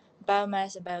 onshore,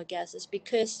 biomass and biogases,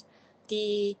 because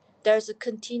there's a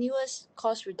continuous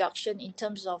cost reduction in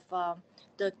terms of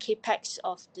the capex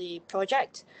of the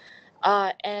project.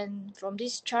 And from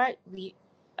this chart,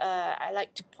 I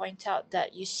like to point out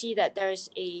that you see that there is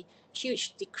a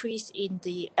huge decrease in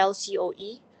the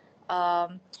LCOE.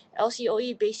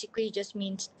 LCOE basically just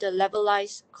means the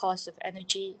levelized cost of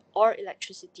energy or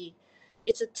electricity.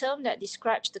 It's a term that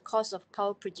describes the cost of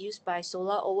power produced by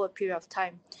solar over a period of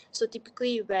time. So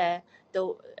typically where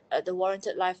the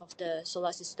warranted life of the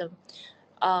solar system.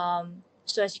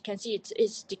 So as you can see,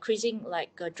 it's decreasing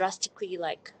like drastically,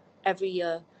 like every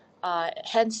year.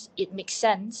 Hence, it makes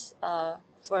sense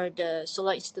for the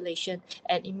solar installation,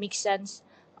 and it makes sense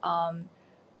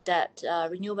that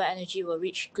renewable energy will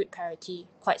reach grid parity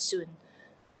quite soon.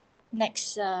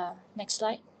 Next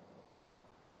slide.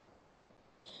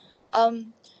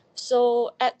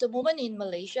 So at the moment in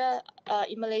Malaysia,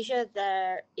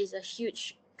 there is a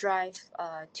huge drive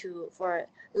for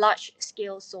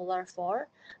large-scale solar for.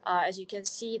 As you can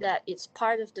see that it's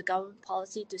part of the government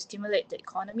policy to stimulate the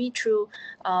economy through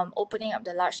opening up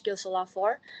the large-scale solar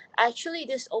for. Actually,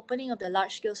 this opening of the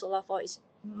large-scale solar for is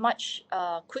much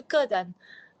quicker than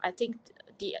I think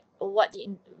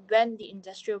when the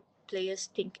industrial players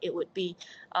think it would be.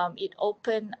 It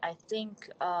opened, I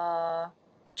think,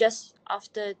 just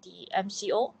after the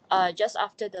MCO, just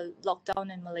after the lockdown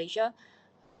in Malaysia,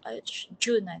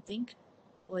 June, I think.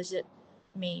 Was it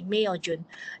May or June?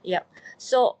 Yeah.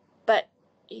 So, but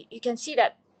you can see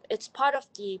that it's part of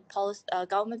the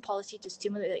government policy to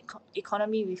stimulate the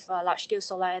economy with large-scale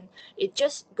solar, and it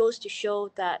just goes to show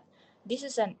that this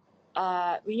is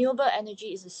renewable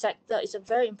energy is a sector. It's a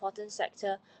very important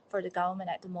sector for the government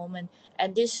at the moment,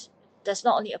 and this does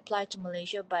not only apply to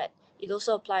Malaysia, but it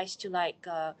also applies to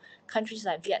countries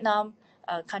like Vietnam,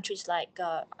 countries like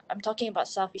I'm talking about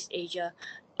Southeast Asia,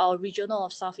 or regional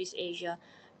of Southeast Asia,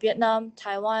 Vietnam,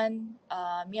 Taiwan,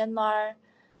 Myanmar.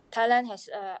 Thailand has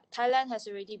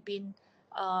already been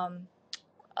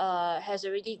has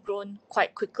already grown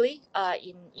quite quickly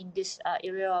in this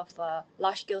area of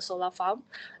large scale solar farm,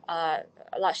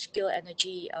 large scale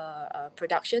energy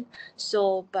production.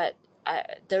 So, but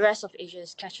the rest of Asia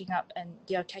is catching up, and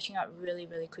they are catching up really,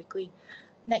 really quickly.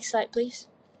 Next slide, please.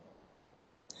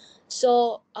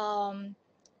 So,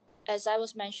 as I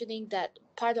was mentioning, that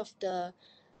part of the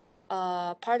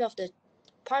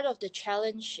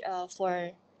challenge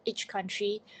for each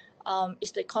country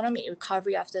is the economic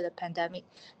recovery after the pandemic,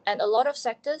 and a lot of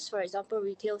sectors, for example,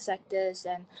 retail sectors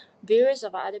and various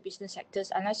of other business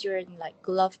sectors, unless you're in like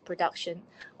glove production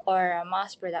or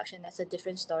mass production, that's a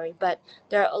different story. But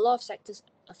there are a lot of sectors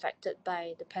affected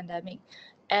by the pandemic,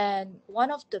 and one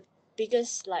of the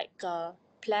biggest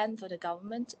plan for the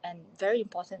government and very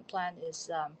important plan is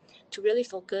to really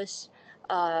focus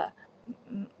a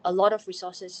lot of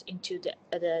resources into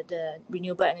the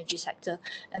renewable energy sector,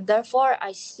 and therefore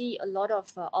I see a lot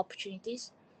of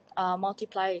opportunities,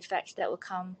 multiplier effects that will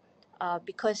come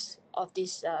because of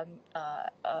this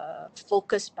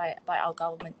focus by our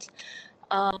government.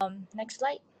 Next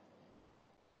slide.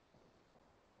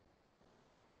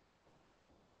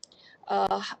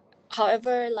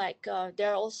 However,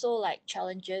 there are also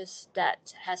challenges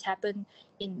that has happened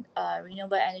in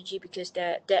renewable energy, because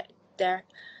there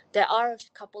are a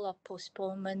couple of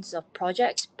postponements of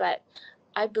projects, but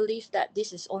I believe that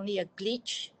this is only a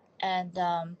glitch, and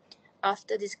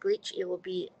after this glitch, it will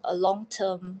be a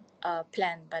long-term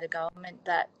plan by the government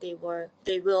that they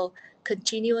will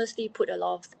continuously put a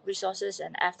lot of resources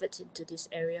and efforts into this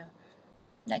area.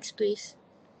 Next, please.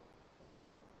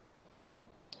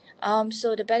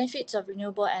 So the benefits of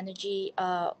renewable energy,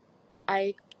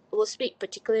 I will speak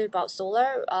particularly about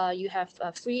solar. You have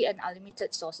free and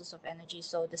unlimited sources of energy.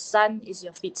 So the sun is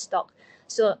your feedstock.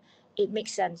 So it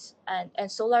makes sense.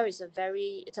 And solar is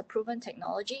it's a proven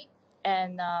technology,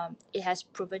 and it has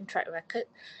proven track record,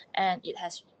 and it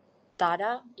has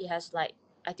data. It has, like,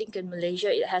 I think in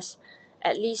Malaysia it has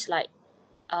at least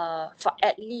for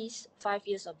at least 5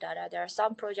 years of data. There are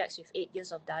some projects with 8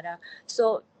 years of data.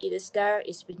 So it is there.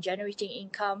 It's been generating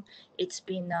income. It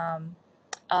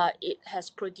has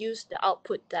produced the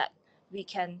output that we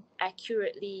can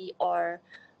accurately or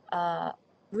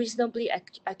reasonably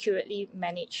accurately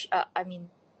manage.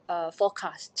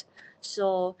 Forecast.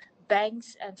 So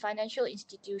banks and financial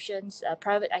institutions,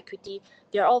 private equity,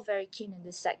 they're all very keen in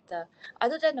this sector.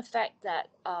 Other than the fact that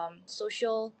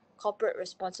social corporate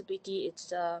responsibility,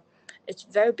 it's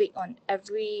very big on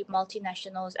every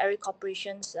multinationals, every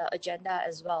corporation's agenda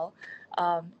as well.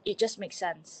 It just makes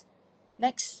sense.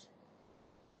 Next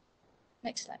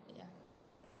slide. Yeah.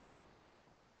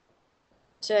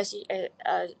 So as you,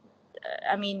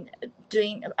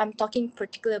 I'm talking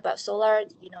particularly about solar.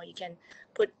 You can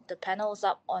put the panels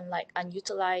up on like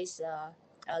unutilized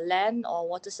land or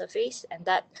water surface, and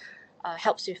that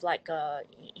helps with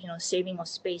saving of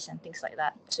space and things like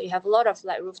that. So you have a lot of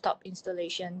like rooftop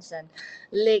installations and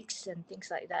lakes and things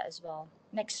like that as well.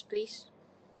 Next, please.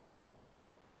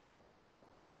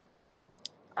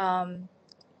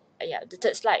 The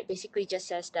third slide basically just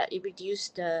says that it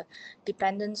reduced the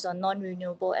dependence on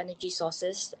non-renewable energy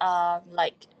sources,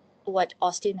 like what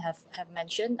Austin have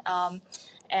mentioned. I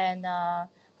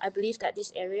believe that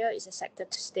this area is a sector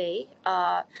to stay.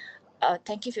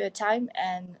 Thank you for your time,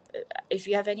 and if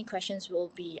you have any questions,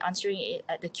 we'll be answering it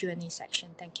at the Q&A section.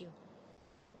 Thank you.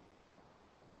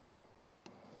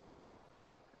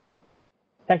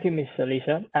 Thank you, Ms.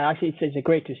 Lisa. Actually, it's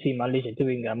great to see Malaysia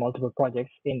doing multiple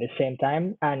projects in the same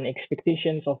time, and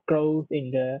expectations of growth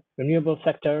in the renewable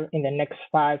sector in the next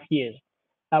 5 years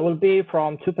will be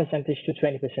from 2% to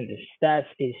 20%. That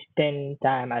is 10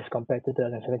 times as compared to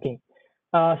 2017.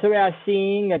 So we are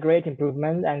seeing a great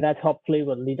improvement, and that hopefully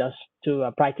will lead us to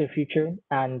a brighter future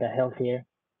and a healthier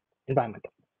environment.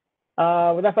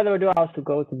 Without further ado, I'll also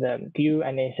go to the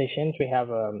Q&A sessions. We have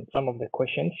some of the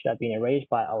questions that have been raised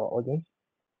by our audience.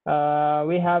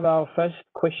 We have our first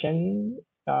question,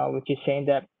 which is saying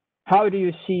that how do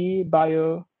you see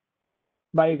biogas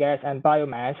and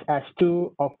biomass as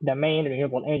two of the main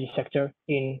renewable energy sector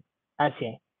in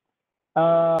ASEAN?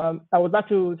 I would like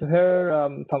to hear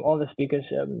from all the speakers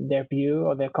their view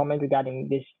or their comment regarding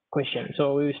this question.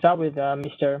 So we will start with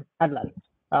Mr. Adlan.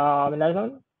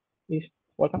 Adlan, please,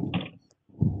 welcome.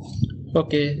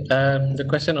 Okay, the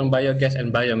question on biogas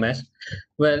and biomass.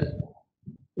 Well,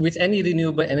 with any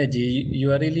renewable energy, you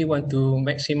really want to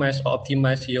maximize or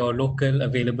optimize your local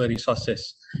available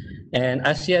resources. And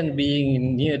ASEAN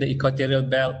being near the equatorial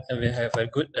belt, we have a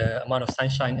good amount of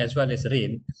sunshine as well as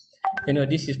rain.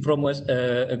 This is promotes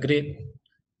a great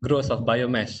growth of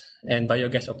biomass and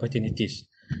biogas opportunities.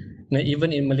 Now,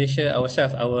 even in Malaysia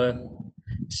ourselves, our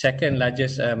second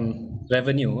largest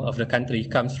revenue of the country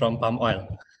comes from palm oil.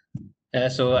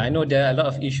 So I know there are a lot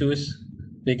of issues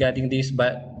regarding this,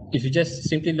 but if you're just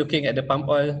simply looking at the palm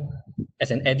oil as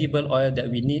an edible oil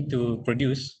that we need to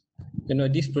produce,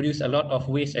 this produces a lot of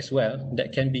waste as well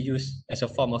that can be used as a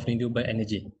form of renewable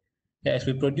energy. As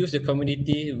we produce the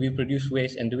commodity, we produce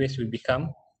waste, and the waste will become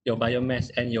your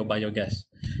biomass and your biogas.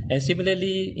 And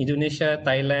similarly, Indonesia,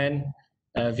 Thailand,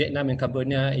 Vietnam, and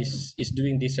Cambodia is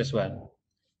doing this as well.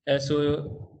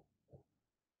 So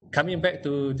coming back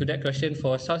to that question,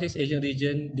 for Southeast Asian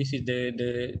region, this is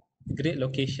the great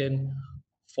location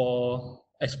for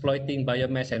exploiting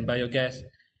biomass and biogas.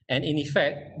 And in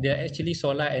effect, they are actually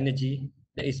solar energy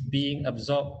that is being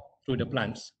absorbed through the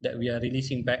plants that we are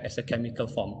releasing back as a chemical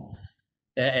form.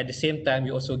 At the same time,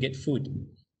 we also get food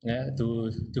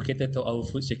to cater to our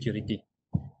food security.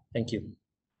 Thank you.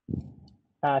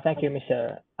 Thank you,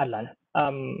 Mr. Adlan.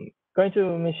 Going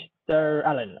to Mr.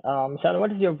 Allen. Mr. Allen,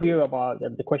 what is your view about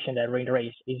the question that Rain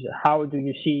raised? Is how do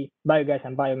you see biogas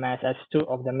and biomass as two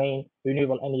of the main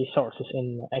renewable energy sources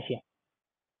in Asia?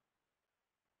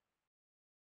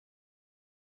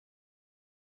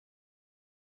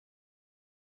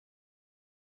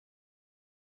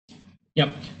 Yeah,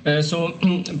 so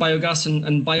biogas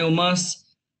and biomass,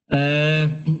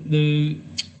 the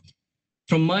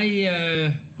from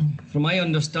my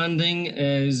understanding,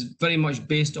 is very much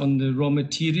based on the raw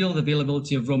material, the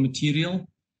availability of raw material,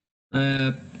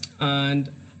 and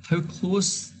how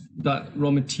close that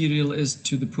raw material is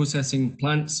to the processing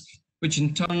plants, which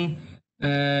in turn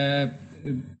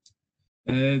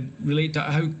relate to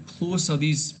how close are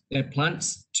these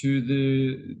plants to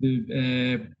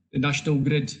the national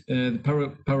grid, the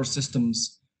power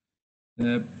systems.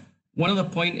 One other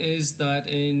point is that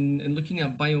in looking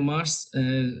at biomass,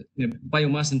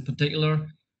 biomass in particular,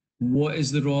 what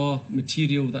is the raw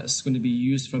material that's going to be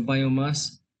used for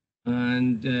biomass?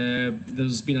 And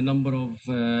there's been a number of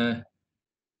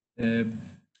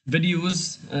videos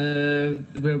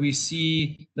where we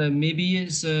see that maybe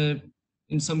it's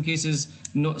in some cases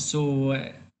not so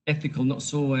ethical, not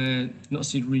so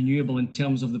renewable in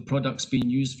terms of the products being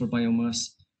used for biomass.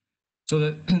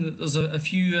 So there's a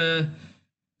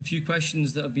few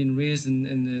questions that have been raised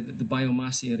in the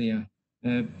biomass area.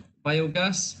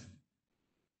 Biogas,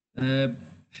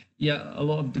 yeah, a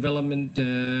lot of development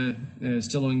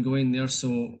still ongoing there.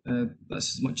 So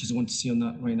that's as much as I want to see on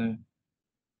that right now.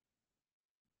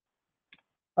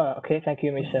 Okay, thank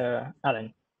you, Mr.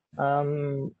 Allen.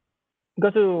 Go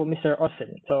to Mr.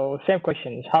 Austin. So same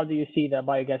questions. How do you see the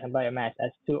biogas and biomass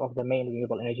as two of the main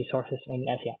renewable energy sources in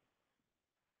Asia?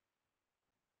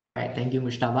 Right, thank you,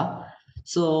 Mustafa.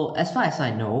 So as far as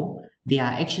I know, there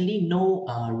are actually no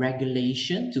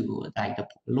regulation to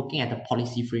looking at the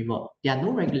policy framework. There are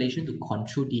no regulation to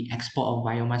control the export of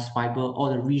biomass fiber or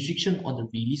the restriction on the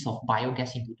release of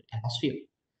biogas into the atmosphere.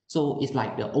 So it's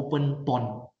like the open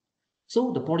pond.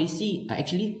 So the policy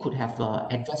actually could have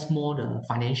addressed more the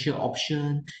financial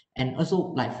option, and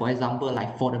also like for example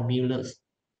like for the millers,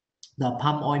 the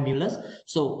palm oil millers.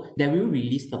 So they will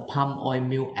release the palm oil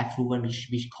mill effluent,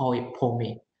 which call it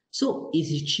pomade. So it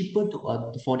is cheaper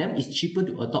to for them. It's cheaper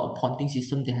to adopt a ponding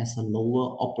system that has a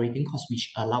lower operating cost,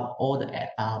 which allow all the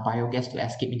biogas to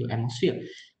escape into the atmosphere.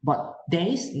 But there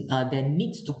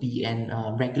needs to be an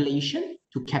regulation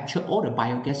to capture all the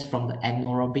biogas from the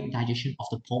anaerobic digestion of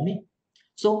the pomade.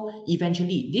 So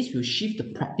eventually, this will shift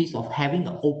the practice of having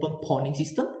an open ponding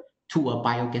system to a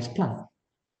biogas plant.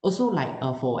 Also, like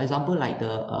for example, like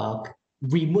the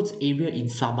remote area in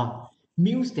Sabah,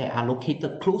 mills that are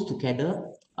located close together,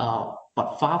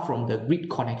 but far from the grid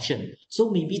connection.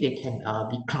 So maybe they can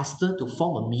be clustered to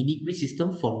form a mini grid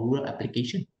system for rural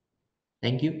application.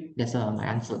 Thank you. That's my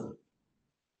answer.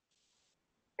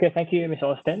 Okay, thank you, Mr.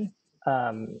 Austin.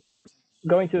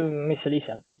 Going to Ms.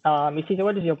 Lisa. Ms. Lisa,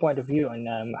 what is your point of view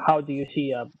on how do you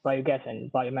see biogas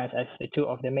and biomass as the two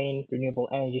of the main renewable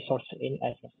energy sources in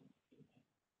Asia?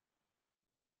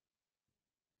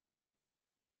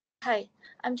 Hi,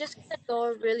 I'm just going to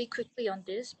go really quickly on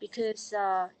this because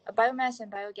biomass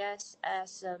and biogas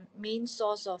as a main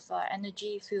source of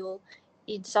energy fuel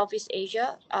in Southeast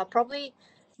Asia are probably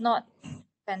not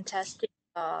fantastic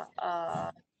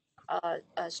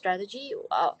strategy,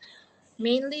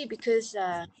 mainly because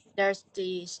there's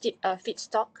the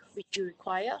feedstock which you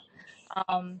require.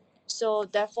 So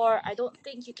therefore, I don't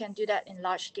think you can do that in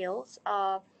large scales.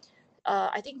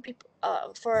 I think people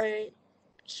for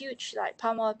huge like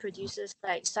palm oil producers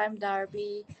like Sime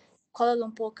Darby, Kuala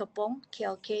Lumpur, Kepong,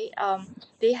 KLK,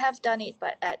 they have done it,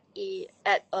 but at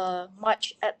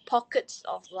pockets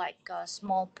of like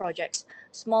small projects,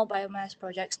 small biomass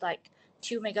projects like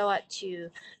 2 megawatt to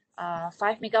 5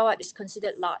 megawatt is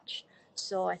considered large.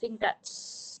 So I think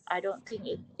I don't think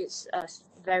it's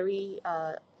very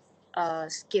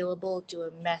scalable to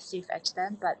a massive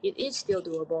extent, but it is still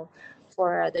doable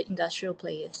for the industrial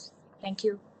players. Thank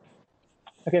you.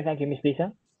 Okay, thank you, Ms.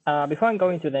 Lisa. Before I go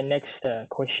into the next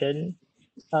question,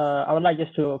 I would like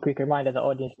just to quick remind the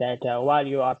audience that while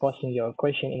you are posting your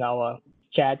question in our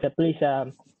chat, please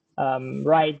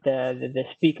write the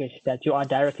speakers that you are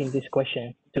directing this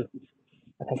question to.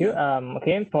 Thank you.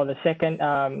 Okay, for the second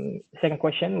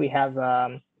question, we have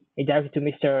it directed to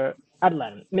Mr.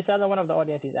 Adlan. Mr. Adlan, one of the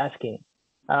audience is asking,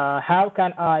 how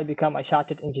can I become a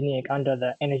chartered engineer under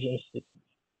the Energy Institute?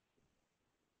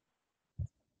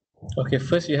 Okay,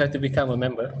 first you have to become a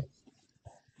member.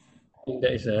 I think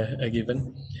that is a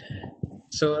given.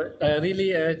 So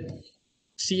really,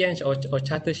 CNG or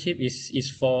chartership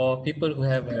is for people who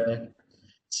have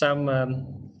some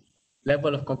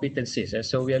level of competencies.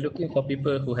 So we are looking for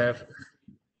people who have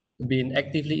been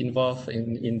actively involved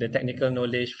in the technical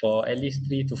knowledge for at least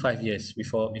 3 to 5 years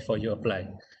before you apply.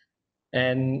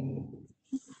 And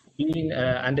being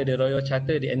under the Royal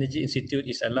Charter, the Energy Institute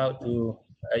is allowed to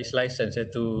is licensed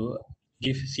to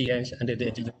give CNG under the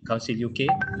Energy Council UK.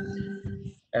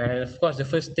 And of course, the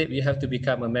first step, you have to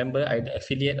become a member, either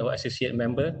affiliate or associate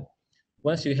member.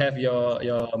 once you have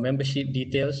your membership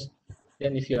details,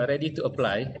 then if you are ready to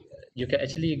apply, you can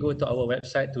actually go to our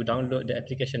website to download the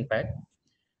application pack.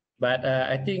 But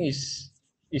I think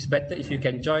it's better if you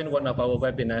can join one of our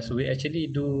webinars. We actually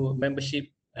do membership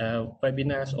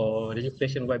webinars or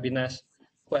registration webinars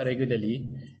quite regularly,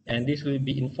 and this will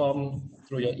be informed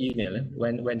through your email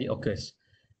when it occurs.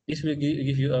 This will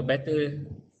give you a better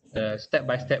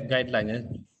step-by-step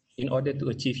guideline in order to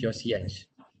achieve your CNs.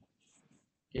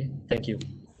 Okay, thank you.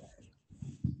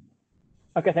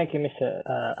 Okay, thank you, Mr.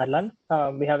 Adlan.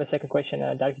 We have a second question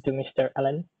directed to Mr.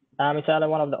 Allen. Mr. Allen,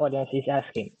 one of the audience is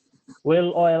asking,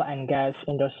 will oil and gas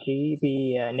industry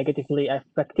be negatively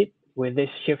affected with this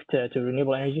shift to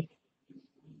renewable energy?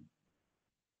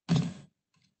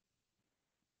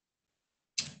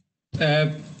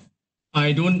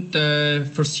 I don't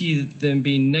foresee them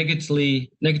being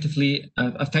negatively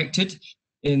affected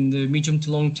in the medium to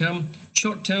long term.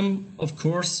 Short term, of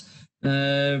course,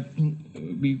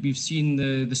 we've seen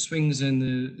the swings in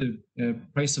the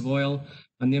price of oil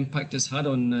and the impact it's had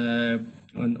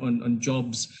on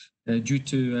jobs due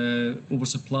to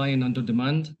oversupply and under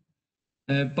demand.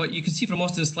 But you can see from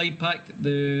most of the slide pack,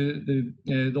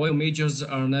 the oil majors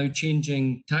are now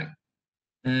changing tack.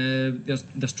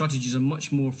 Their strategies are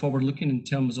much more forward-looking in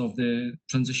terms of the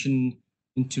transition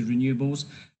into renewables.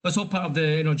 But it's all part of the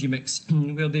energy mix,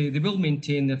 where they will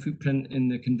maintain their footprint in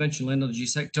the conventional energy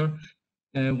sector,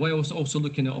 while also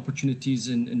looking at opportunities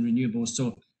in renewables.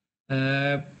 So,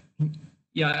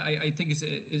 yeah, I think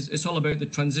it's all about the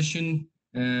transition,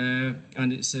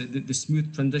 and it's the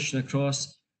smooth transition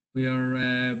across,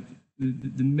 where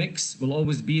the mix will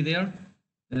always be there.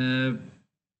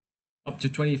 Up to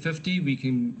 2050, we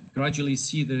can gradually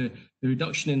see the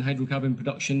reduction in hydrocarbon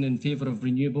production in favour of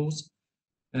renewables.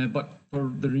 But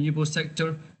for the renewable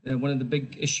sector, one of the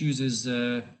big issues is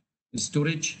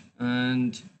storage,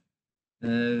 and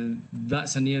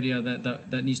that's an area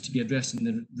that needs to be addressed in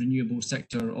the renewable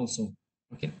sector also.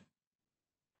 Okay.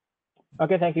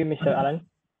 Okay, thank you, Mr. Allen.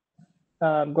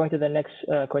 Going to the next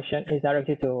question is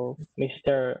directed to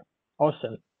Mr.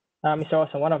 Awesome. Mr.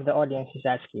 Awesome, one of the audience is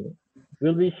asking,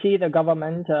 will we see the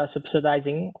government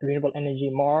subsidizing renewable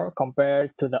energy more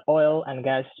compared to the oil and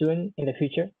gas soon in the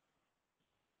future?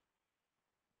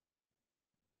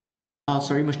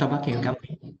 Sorry, Mustafa, can you come?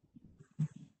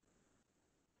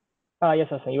 Yes,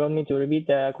 Awesome. You want me to repeat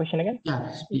the question again?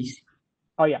 Yes, please.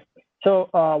 Oh, yeah. So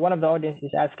one of the audience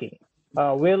is asking,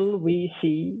 will we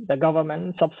see the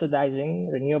government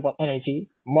subsidizing renewable energy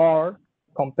more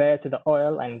compared to the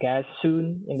oil and gas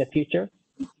soon in the future?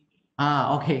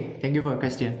 Okay. Thank you for your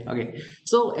question. Okay.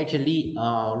 So actually,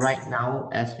 right now,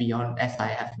 as I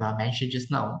have mentioned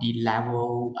just now,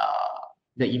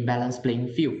 the imbalance playing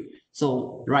field.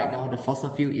 So right now, the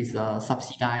fossil fuel is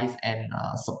subsidized and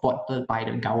supported by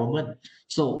the government.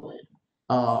 So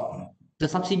the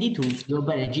subsidy to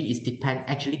renewable energy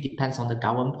actually depends on the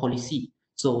government policy.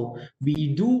 So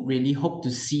we do really hope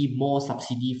to see more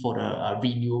subsidy for the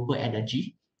renewable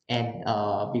energy. And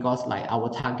because like our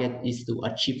target is to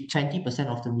achieve 20%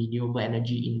 of the renewable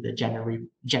energy in the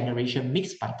generation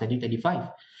mix by 2035.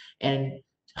 And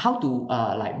how to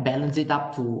like balance it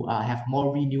up to have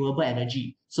more renewable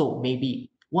energy. So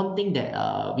maybe one thing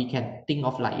that we can think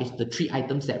of like is the three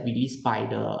items that released by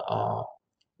the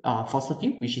fossil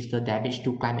fuel, which is the damage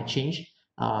to climate change,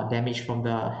 damage from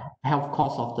the health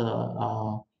cost of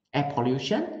the air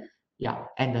pollution, yeah,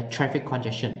 and the traffic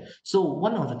congestion. So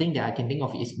one of the things that I can think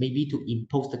of is maybe to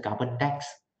impose the carbon tax.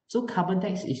 So carbon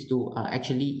tax is to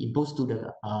actually impose to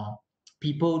the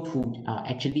people who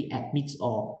actually emits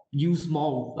or use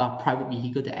more private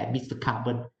vehicle that emits the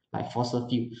carbon like fossil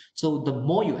fuel. So the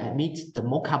more you emit, the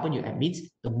more carbon you emit,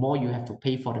 the more you have to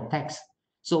pay for the tax.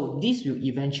 So this will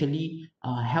eventually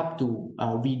help to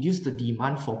reduce the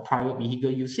demand for private vehicle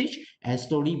usage, and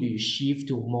slowly we will shift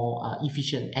to more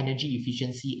efficient energy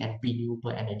efficiency and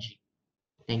renewable energy.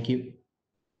 Thank you.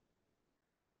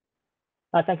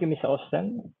 Thank you, Mr.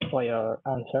 Austin, for your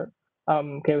answer.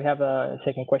 Okay, we have a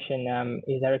second question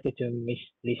is directed to Miss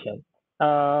Lisa.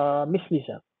 Miss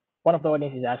Lisa, one of the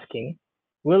audience is asking,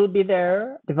 will be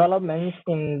there developments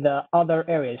in the other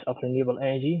areas of renewable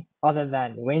energy other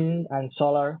than wind and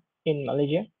solar in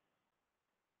Malaysia?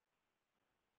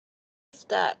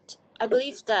 I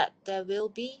believe that there will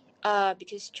be,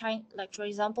 because China, like for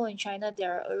example, in China, they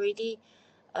are already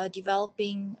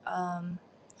developing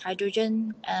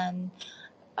hydrogen, and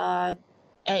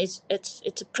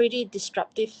it's a pretty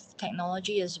disruptive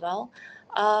technology as well.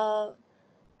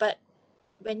 But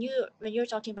when you're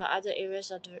talking about other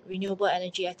areas of the renewable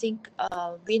energy, I think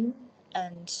wind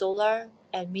and solar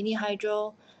and mini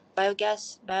hydro,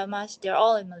 biogas, biomass, they're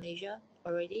all in Malaysia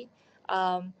already.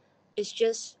 It's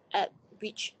just at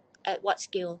what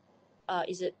scale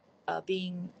is it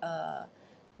being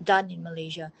done in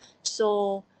Malaysia.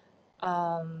 So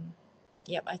I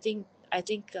think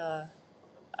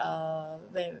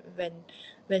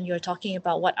when you're talking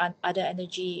about what other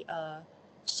energy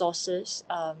sources,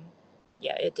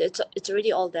 it's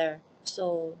already all there.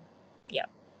 So yeah,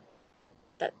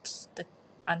 that's the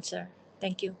answer.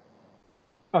 Thank you.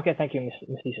 Okay, thank you, Ms.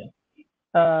 Lisa.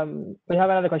 We have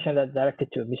another question that's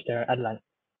directed to Mr. Adlan.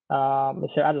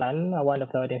 Mr. Adlan, one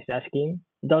of the audience is asking,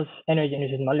 does Energy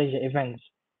in Malaysia events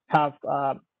have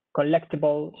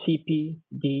collectible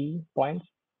CPD points?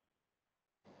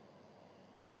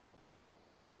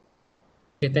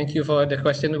 Okay, thank you for the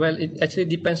question. Well, it actually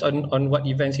depends on what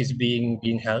events is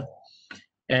being held.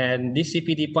 And these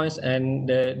CPD points, and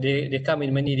they come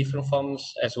in many different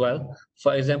forms as well.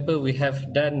 For example, we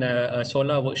have done a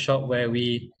solar workshop where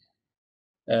we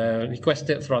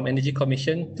requested from Energy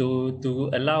Commission to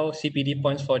allow CPD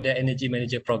points for their Energy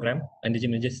Manager program, Energy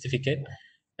Manager certificate,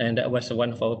 and that was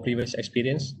one of our previous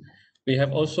experience. We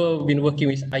have also been working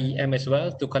with IEM as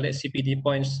well to collect CPD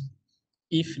points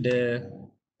if the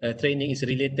training is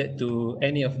related to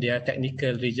any of their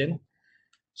technical region.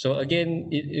 So again,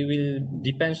 it will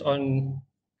depends on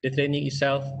the training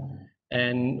itself,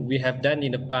 and we have done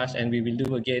in the past, and we will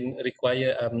do again,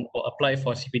 require or apply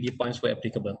for CPD points where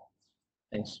applicable.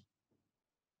 Thanks.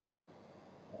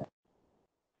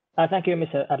 Thank you,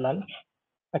 Mr. Adlan.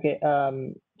 Okay,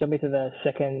 jumping to the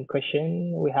second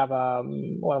question, we have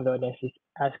one of the audience is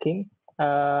asking,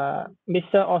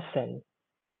 Mr. Austin.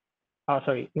 Oh,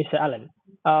 sorry, Mr. Allen.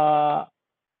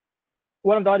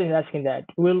 One of the audience is asking that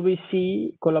will we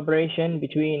see collaboration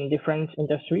between different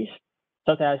industries,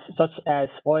 such as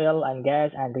oil and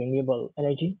gas and renewable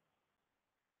energy?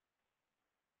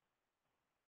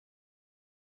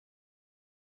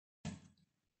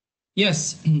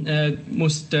 Yes,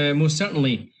 most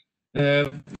certainly.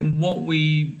 What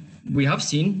we have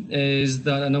seen is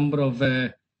that a number of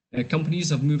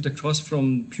companies have moved across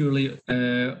from purely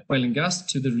oil and gas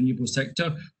to the renewable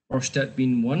sector, Ørsted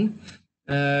being one.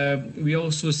 We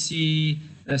also see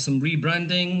some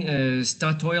rebranding.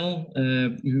 Statoil,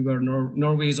 who were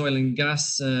Norway's oil and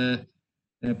gas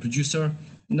producer,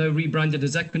 now rebranded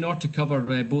as Equinor to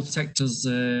cover both sectors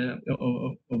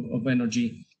of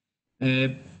energy.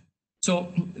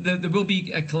 So there will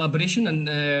be a collaboration, and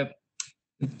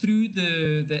through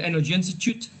the Energy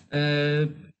Institute,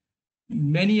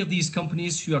 many of these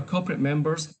companies who are corporate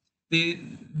members,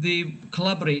 they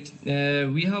collaborate.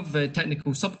 We have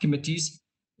technical subcommittees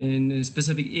in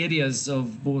specific areas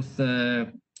of both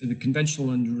the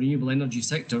conventional and renewable energy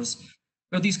sectors,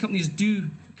 where these companies do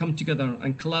come together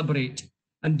and collaborate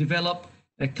and develop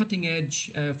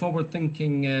cutting-edge,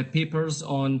 forward-thinking papers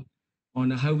on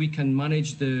how we can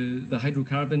manage the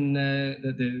hydrocarbon,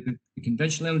 the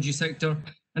conventional energy sector,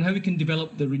 and how we can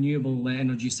develop the renewable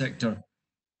energy sector.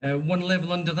 One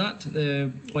level under that,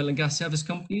 the oil and gas service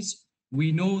companies.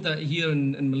 We know that here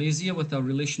in Malaysia, with our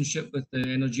relationship with the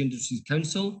Energy Industries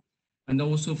Council, and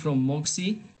also from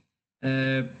MOXIE,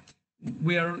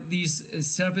 where these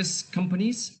service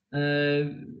companies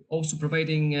also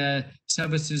providing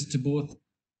services to both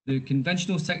the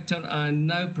conventional sector and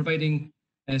now providing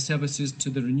services to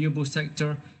the renewable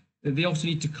sector. They also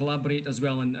need to collaborate as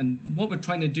well. And what we're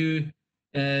trying to do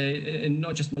in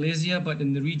not just Malaysia, but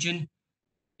in the region,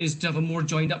 is to have a more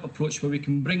joined up approach where we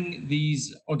can bring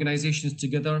these organizations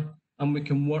together and we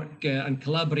can work and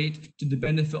collaborate to the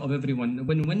benefit of everyone. A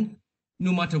win-win,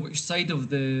 no matter which side of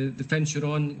the fence you're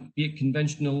on, be it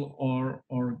conventional or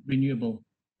renewable.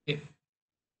 Okay,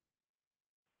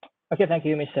 thank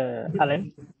you, Mr.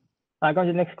 Allen. Going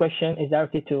to the next question is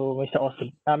directed to Mr.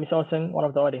 Austin. Mr. Austin, one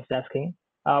of the audience is asking,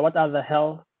 what are the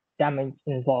health damage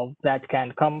involved that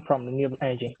can come from renewable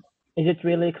energy? Is it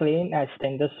really clean as the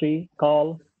industry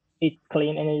call it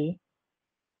clean energy?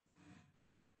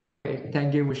 Okay,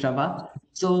 thank you, Mustafa.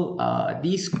 So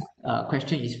this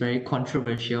question is very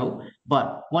controversial,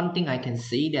 but one thing I can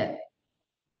say that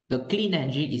the clean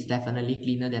energy is definitely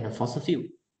cleaner than a fossil fuel.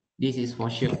 This is for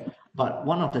sure. But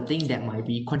one of the things that might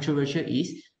be controversial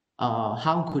is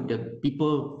how could the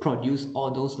people produce all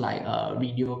those like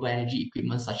renewable energy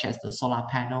equipment such as the solar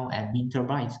panel and wind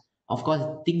turbines? Of course,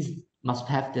 things must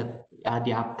have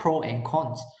their pro and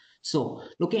cons. So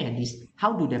looking at this,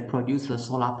 how do they produce the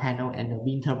solar panel and the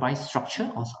wind turbine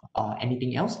structure or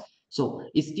anything else? So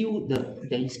it's still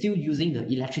they're still using the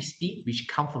electricity which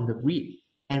come from the grid.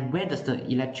 And where does the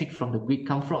electric from the grid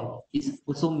come from? It's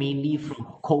also mainly from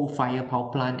coal-fired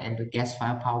power plant and the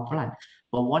gas-fired power plant.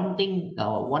 But one thing,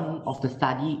 one of the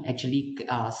study actually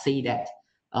say that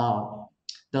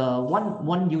The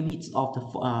one units of the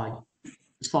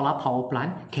solar power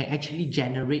plant can actually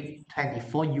generate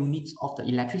 24 units of the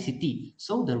electricity.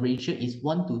 So the ratio is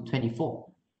 1 to 24.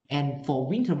 And for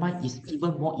wind turbine is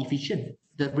even more efficient.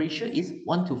 The ratio is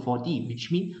 1 to 40,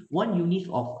 which means 1 unit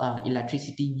of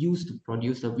electricity used to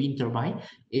produce the wind turbine,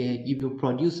 it will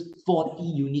produce 40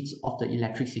 units of the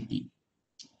electricity.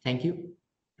 Thank you.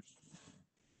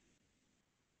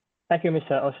 Thank you,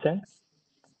 Mr. Austin.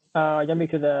 Jumping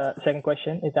to the second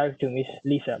question, it's directed to Miss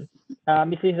Lisa.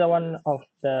 Miss Lisa, one of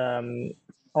the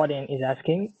audience is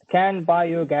asking, can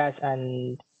biogas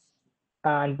and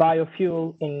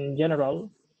biofuel in general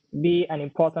be an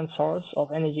important source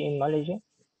of energy in Malaysia?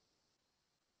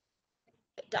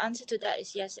 The answer to that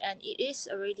is yes, and it is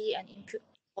already an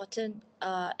important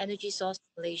energy source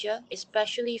in Malaysia,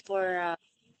 especially for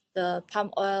the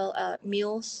palm oil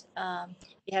mills.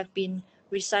 They have been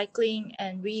recycling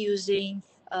and reusing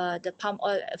the palm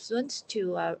oil effluents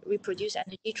to reproduce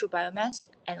energy through biomass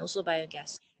and also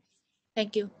biogas.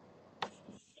 Thank you.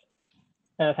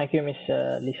 Thank you, Miss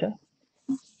Lisa.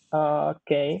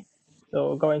 Okay,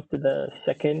 so going to the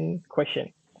second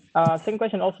question. Second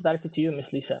question also directed to you,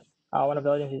 Miss Lisa. One of the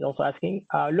audience is also asking,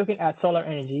 looking at solar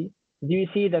energy, do you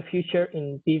see the future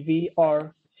in PV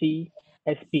or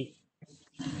CSP?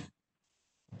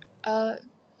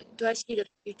 Do I see the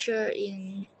future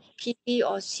in PV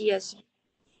or CSP?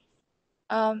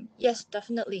 Yes,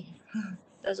 definitely.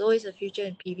 There's always a future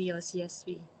in PV or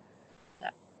CSP.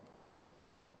 Yeah.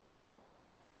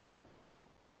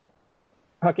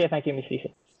 Okay, thank you, Ms. Lisa.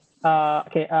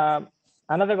 Okay,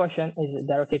 another question is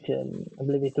directed to, I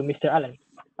believe, to Mr. Allen.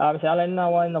 Mr. Allen,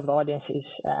 one of the audience is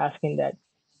asking that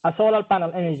a solar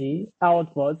panel energy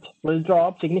output will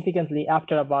drop significantly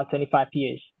after about 25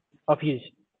 years of use.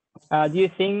 Do you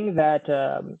think that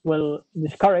will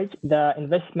discourage the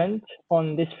investment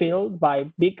on this field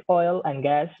by big oil and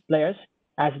gas players,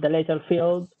 as the later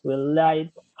field will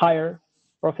lie higher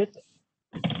profit?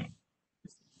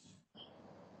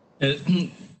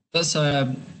 That's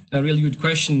a really good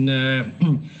question.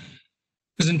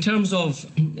 Because in terms of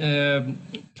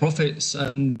profits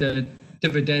and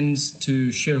dividends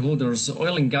to shareholders,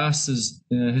 oil and gas has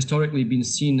historically been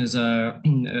seen as a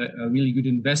really good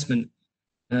investment.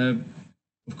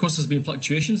 Of course, there's been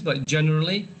fluctuations, but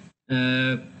generally,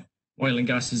 oil and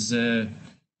gas is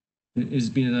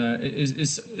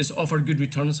offered good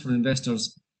returns for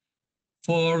investors.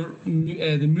 For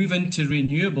the move into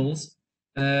renewables,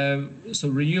 so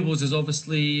renewables is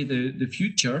obviously the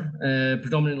future,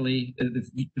 predominantly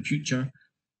the future,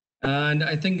 and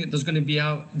I think there's going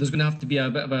to have to be a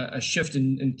bit of a shift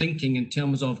in thinking in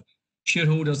terms of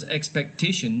shareholders'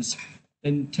 expectations,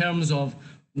 in terms of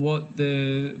what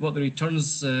the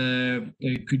returns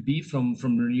could be from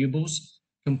renewables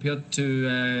compared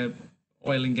to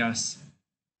oil and gas.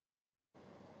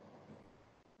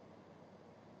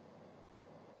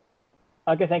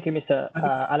 Okay, thank you, Mr.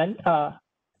 Allen.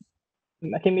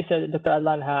 I think Dr.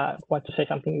 Adlan wants to say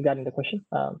something regarding the question.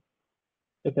 Dr.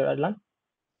 Adlan?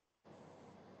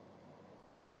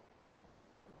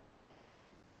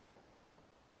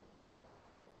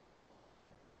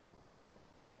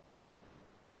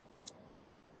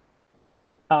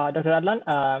 Dr.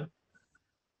 Adlan,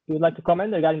 you would like to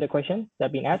comment regarding the question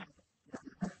that being asked?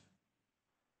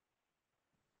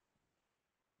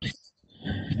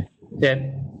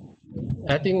 Yeah,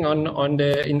 I think on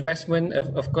the investment,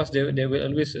 of course, they will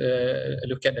always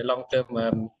look at the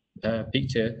long-term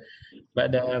picture,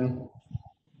 but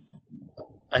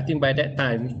I think by that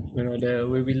time,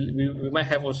 we might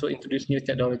have also introduced new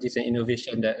technologies and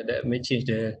innovation that may change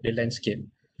the landscape.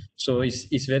 So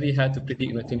it's very hard to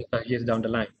predict 25 years down the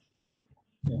line.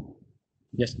 Yeah.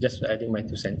 Just adding my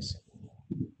 2 cents.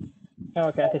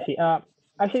 Okay, I see.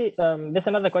 Actually, there's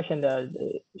another question that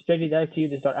straight directed to you,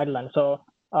 Dr. Adlan. So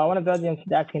one of the audience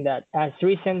is asking that as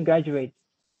recent graduates,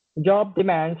 job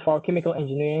demands for chemical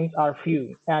engineering are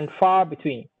few and far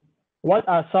between. What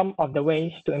are some of the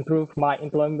ways to improve my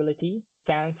employability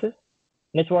chances,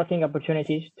 networking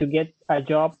opportunities to get a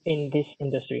job in this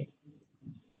industry?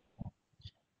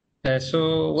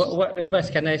 So what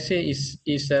advice can I say is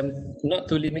not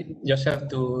to limit yourself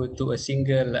to a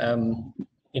single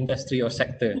industry or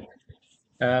sector.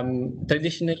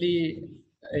 Traditionally,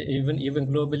 even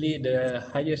globally, the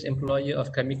highest employer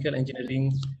of chemical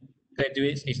engineering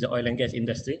graduates is the oil and gas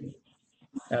industry.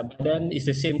 But then it's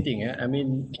the same thing. I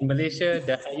mean, in Malaysia,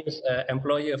 the highest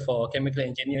employer for chemical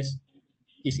engineers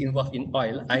is involved in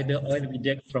oil, either oil we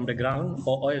dig from the ground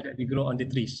or oil that we grow on the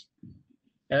trees.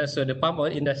 So the palm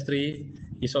oil industry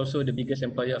is also the biggest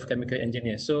employer of chemical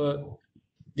engineers. So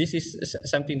this is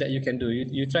something that you can do.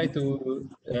 You try to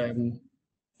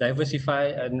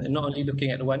diversify and not only looking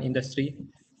at one industry.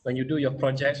 When you do your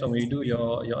projects or when you do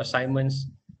your assignments,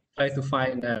 try to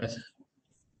find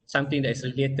something that is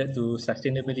related to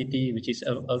sustainability, which is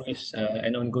always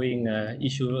an ongoing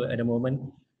issue at the moment.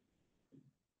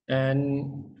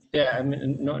 And yeah, I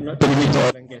mean, not to limit to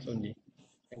oil and gas only.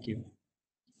 Thank you.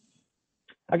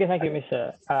 Okay, thank you,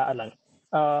 Mr. Adlan.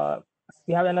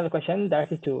 We have another question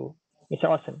directed to Mr.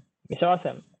 Awesome. Mr.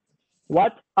 Awesome,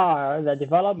 what are the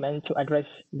developments to address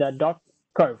the dot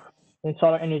curve in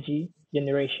solar energy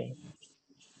generation?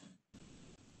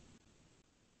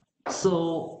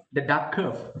 So the dark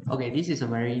curve. Okay, this is a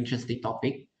very interesting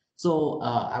topic. So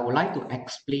I would like to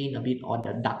explain a bit on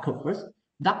the dark curve first.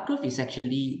 Dark curve is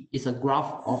actually is a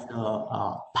graph of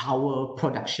the power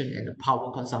production and the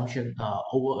power consumption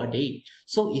over a day.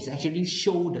 So it's actually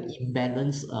show the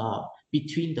imbalance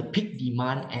between the peak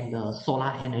demand and the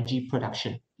solar energy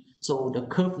production. So the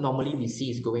curve normally we see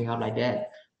is going up like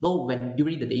that. Though when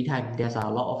during the daytime there's a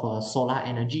lot of solar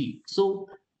energy. So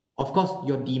of course,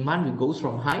 your demand will goes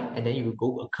from high and then you will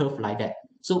go a curve like that.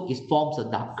 So it forms a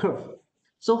dark curve.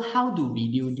 So how do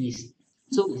we do this?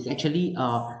 So it's actually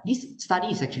this study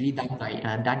is actually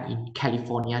done in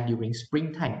California during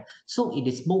springtime. So it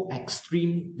is more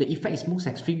extreme. The effect is most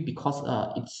extreme because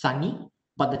it's sunny,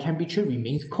 but the temperature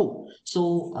remains cold.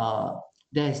 So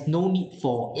there's no need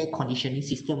for air conditioning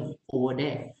system over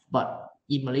there. But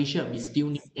in Malaysia, we still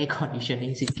need air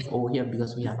conditioning system over here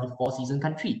because we are not four season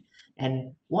country.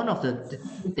 And one of the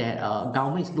things that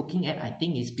government is looking at, I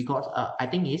think, is because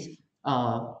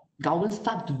government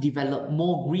start to develop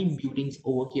more green buildings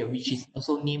over here, which is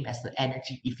also named as the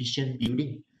energy efficient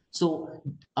building. So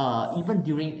even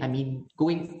during, I mean,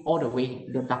 going all the way,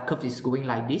 the dark curve is going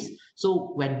like this.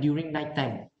 So when during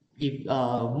nighttime, if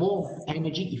more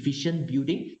energy efficient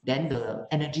building, then the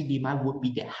energy demand would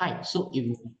be that high. So it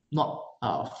will not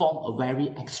form a very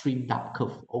extreme dark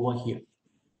curve over here.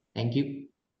 Thank you.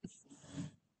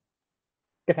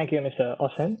 Okay, thank you, Mr.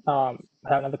 Austin. I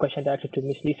have another question directed to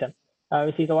Ms. Lisa.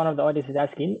 Ms. Lisa, one of the audience is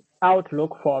asking,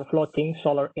 outlook for floating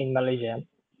solar in Malaysia.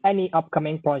 Any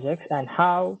upcoming projects and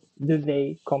how do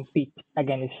they compete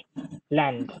against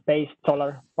land-based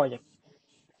solar projects?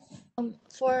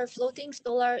 For floating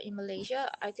solar in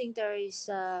Malaysia, I think there is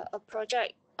a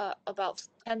project about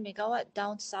 10 megawatt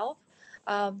down south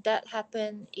that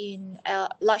happened in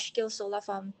large scale solar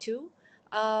farm 2.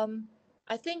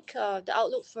 I think the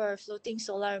outlook for floating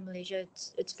solar in Malaysia,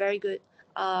 it's very good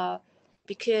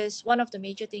because one of the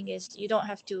major thing is you don't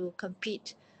have to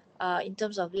compete in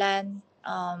terms of land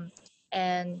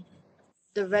and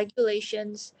the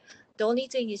regulations. The only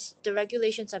thing is the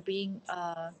regulations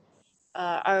are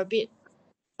a bit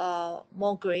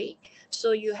more gray,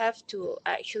 so you have to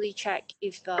actually check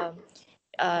if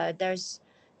there's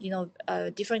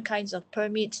different kinds of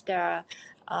permits. There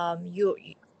are you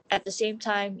at the same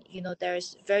time,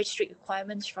 there's very strict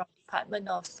requirements from Department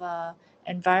of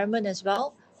Environment as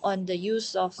well on the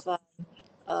use of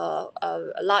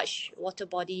large water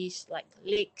bodies like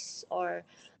lakes or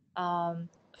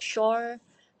shore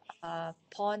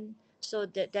pond. So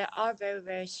that there are very,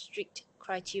 very strict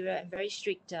criteria and very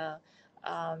strict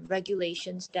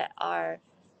regulations that are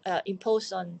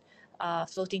imposed on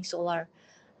floating solar.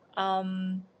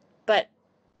 But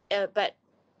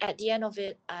at the end of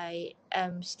it, I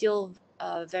am still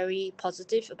very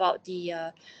positive about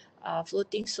the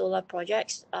floating solar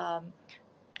projects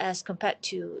as compared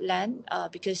to land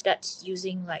because that's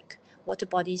using like water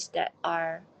bodies that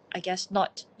are, I guess,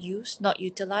 not used, not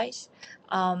utilized.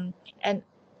 And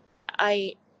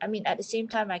I mean, at the same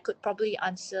time, I could probably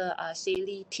answer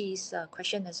Sally T's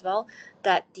question as well.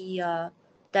 That the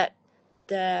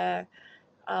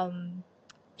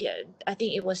yeah, I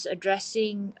think it was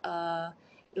addressing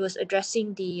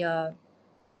the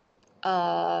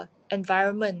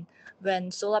environment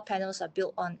when solar panels are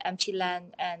built on empty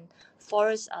land and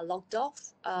forests are logged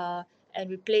off and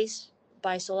replaced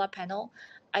by solar panel.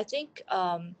 I think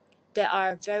there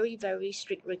are very, very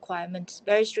strict requirements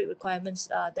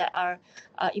that are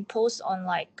imposed on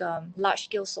like large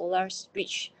scale solars,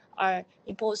 which are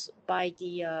imposed by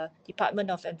the Department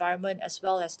of Environment as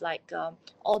well as like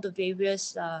all the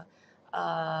various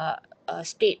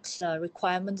states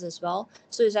requirements as well.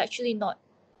 So it's actually not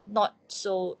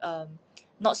so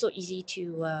easy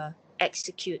to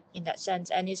execute in that sense,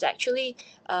 and it's actually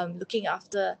looking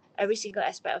after every single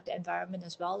aspect of the environment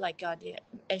as well, like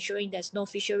ensuring there's no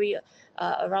fishery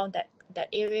around that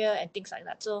area and things like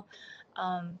that. So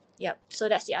yeah, so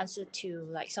that's the answer to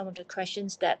like some of the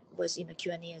questions that was in the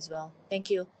Q&A as well. Thank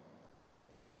you.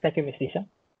 Thank you, Ms. Lisa.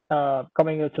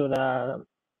 Coming to the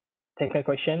second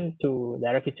question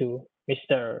directly to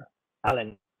Mr.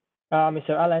 Allen.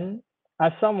 Mr. Allen,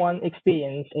 as someone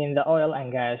experienced in the oil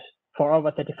and gas for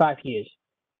over 35 years,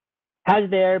 has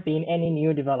there been any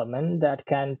new development that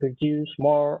can produce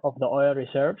more of the oil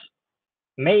reserves,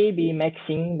 maybe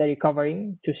maxing the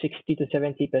recovery to 60 to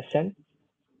 70%?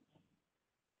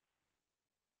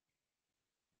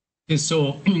 Okay,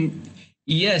 so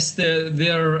yes,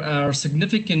 there are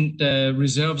significant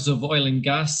reserves of oil and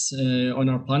gas on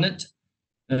our planet.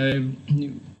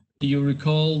 You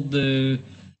recall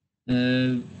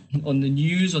on the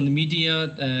news, on the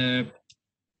media,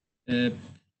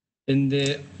 in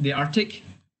the Arctic,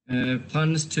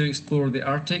 plans to explore the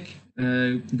Arctic,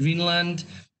 Greenland,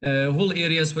 whole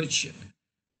areas which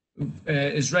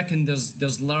is reckoned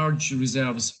there's large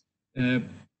reserves,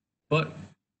 but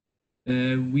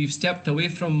we've stepped away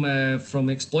from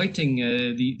exploiting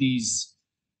these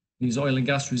oil and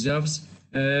gas reserves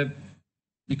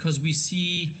because we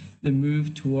see the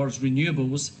move towards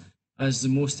renewables as the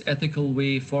most ethical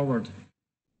way forward.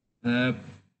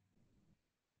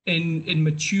 In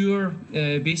mature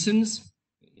basins,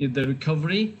 the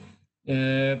recovery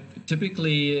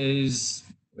typically is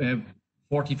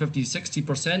 40, 50,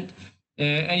 60%.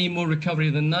 Any more recovery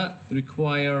than that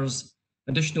requires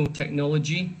additional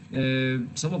technology.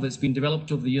 Some of it's been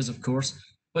developed over the years, of course,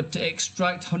 but to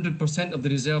extract 100% of the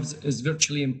reserves is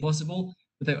virtually impossible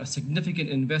without a significant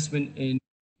investment in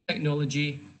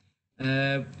technology,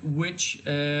 which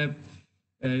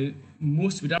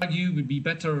most would argue would be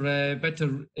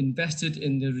better invested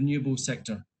in the renewable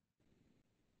sector.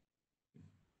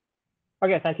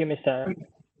 Okay, thank you, Mr.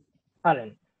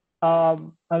 Allen.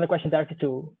 Another question directed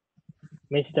to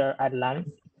Mr. Adlan.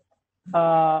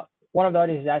 One of the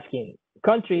audience is asking,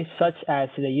 countries such as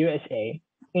the USA,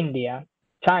 India,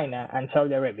 China, and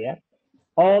Saudi Arabia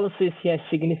all see a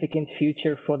significant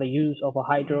future for the use of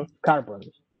hydrocarbons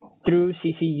through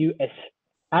CCUS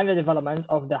and the development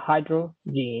of the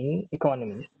hydrogen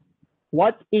economy.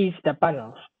 What is the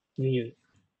panel's view?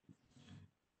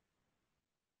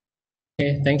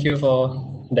 Okay, thank you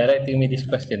for directing me this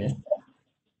question.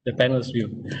 The panel's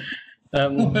view.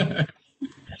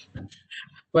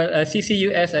 Well,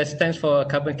 CCUS stands for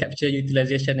carbon capture,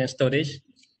 utilization, and storage.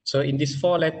 So in these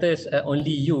four letters,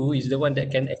 only U is the one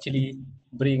that can actually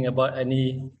bring about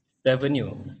any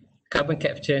revenue. Carbon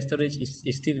capture and storage is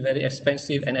still very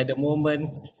expensive, and at the moment,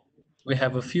 we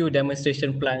have a few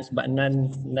demonstration plants, but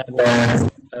none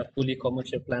fully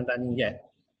commercial plant running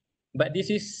yet. But this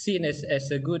is seen as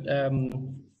a good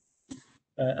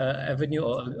avenue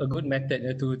or a good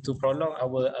method to prolong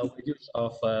our use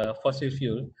of fossil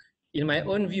fuel. In my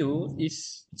own view,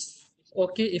 it's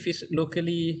okay if it's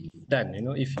locally done.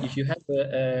 If you have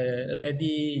a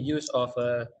ready use of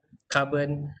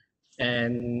carbon,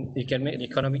 and it can make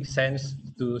economic sense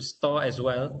to store as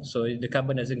well, so the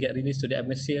carbon doesn't get released to the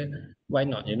atmosphere, why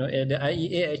not? The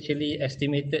IEA actually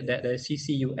estimated that the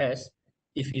CCUS,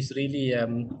 if it's really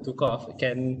took off,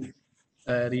 can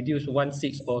reduce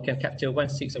 1/6 or can capture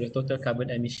 1/6 of the total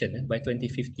carbon emission by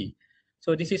 2050.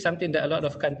 So this is something that a lot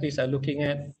of countries are looking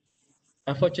at.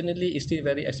 Unfortunately, it's still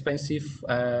very expensive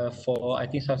for, I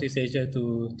think, Southeast Asia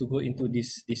to go into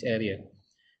this area.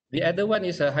 The other one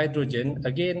is hydrogen.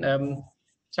 Again,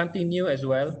 something new as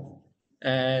well.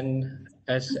 And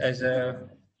as a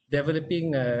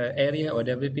developing area or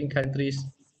developing countries,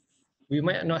 we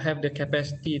might not have the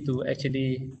capacity to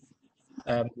actually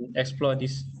explore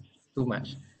this too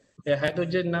much. The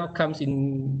hydrogen now comes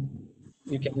in,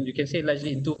 you can say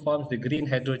largely in two forms: the green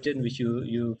hydrogen, which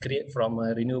you create from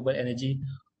renewable energy,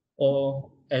 or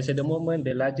as at the moment,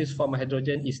 the largest form of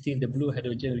hydrogen is still the blue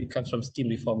hydrogen, which comes from steam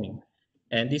reforming.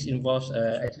 And this involves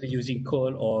actually using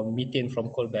coal or methane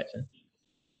from coal beds.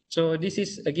 So this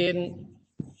is, again,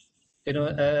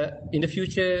 in the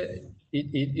future,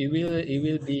 it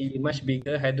will be much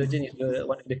bigger. Hydrogen is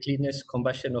one of the cleanest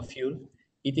combustion of fuel.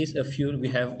 It is a fuel. We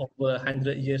have over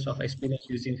 100 years of experience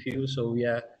using fuel, so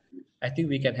I think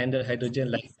we can handle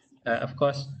hydrogen. Like, of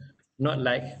course, not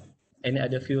like any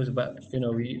other fuels, but we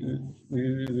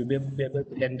will be able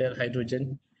to handle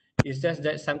hydrogen. It's just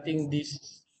that something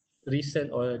this recent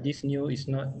or this new is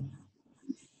not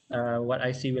what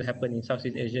I see will happen in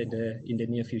Southeast Asia in the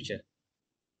near future.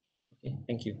 Okay,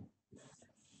 thank you.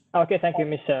 Okay, thank you,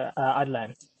 Mr.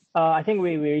 Adlan. I think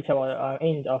we reached our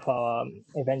end of our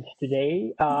event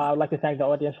today. I would like to thank the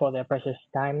audience for their precious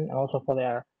time and also for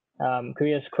their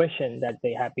curious questions that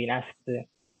they have been asked the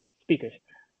speakers.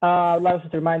 I would like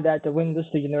to remind that the Windows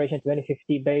to Generation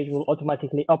 2050 page will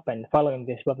automatically open following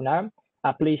this webinar.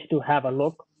 Please do have a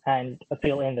look and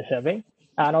fill in the survey.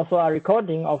 And also a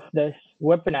recording of this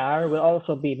webinar will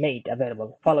also be made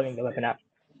available following the webinar.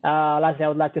 Lastly, I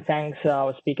would like to thank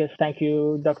our speakers. Thank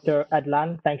you, Dr.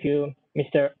 Adlan. Thank you,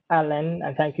 Mr. Allen.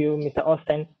 And thank you, Mr.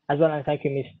 Austin, as well. And thank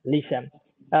you, Ms. Lisa.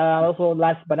 Also,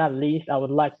 last but not least, I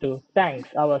would like to thank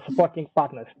our supporting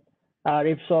partners,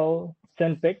 Ripsol,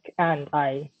 Sunpick, and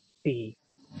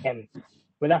IPM.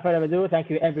 Without further ado, thank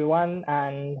you, everyone,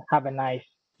 and have a nice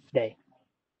day.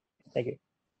 Thank you.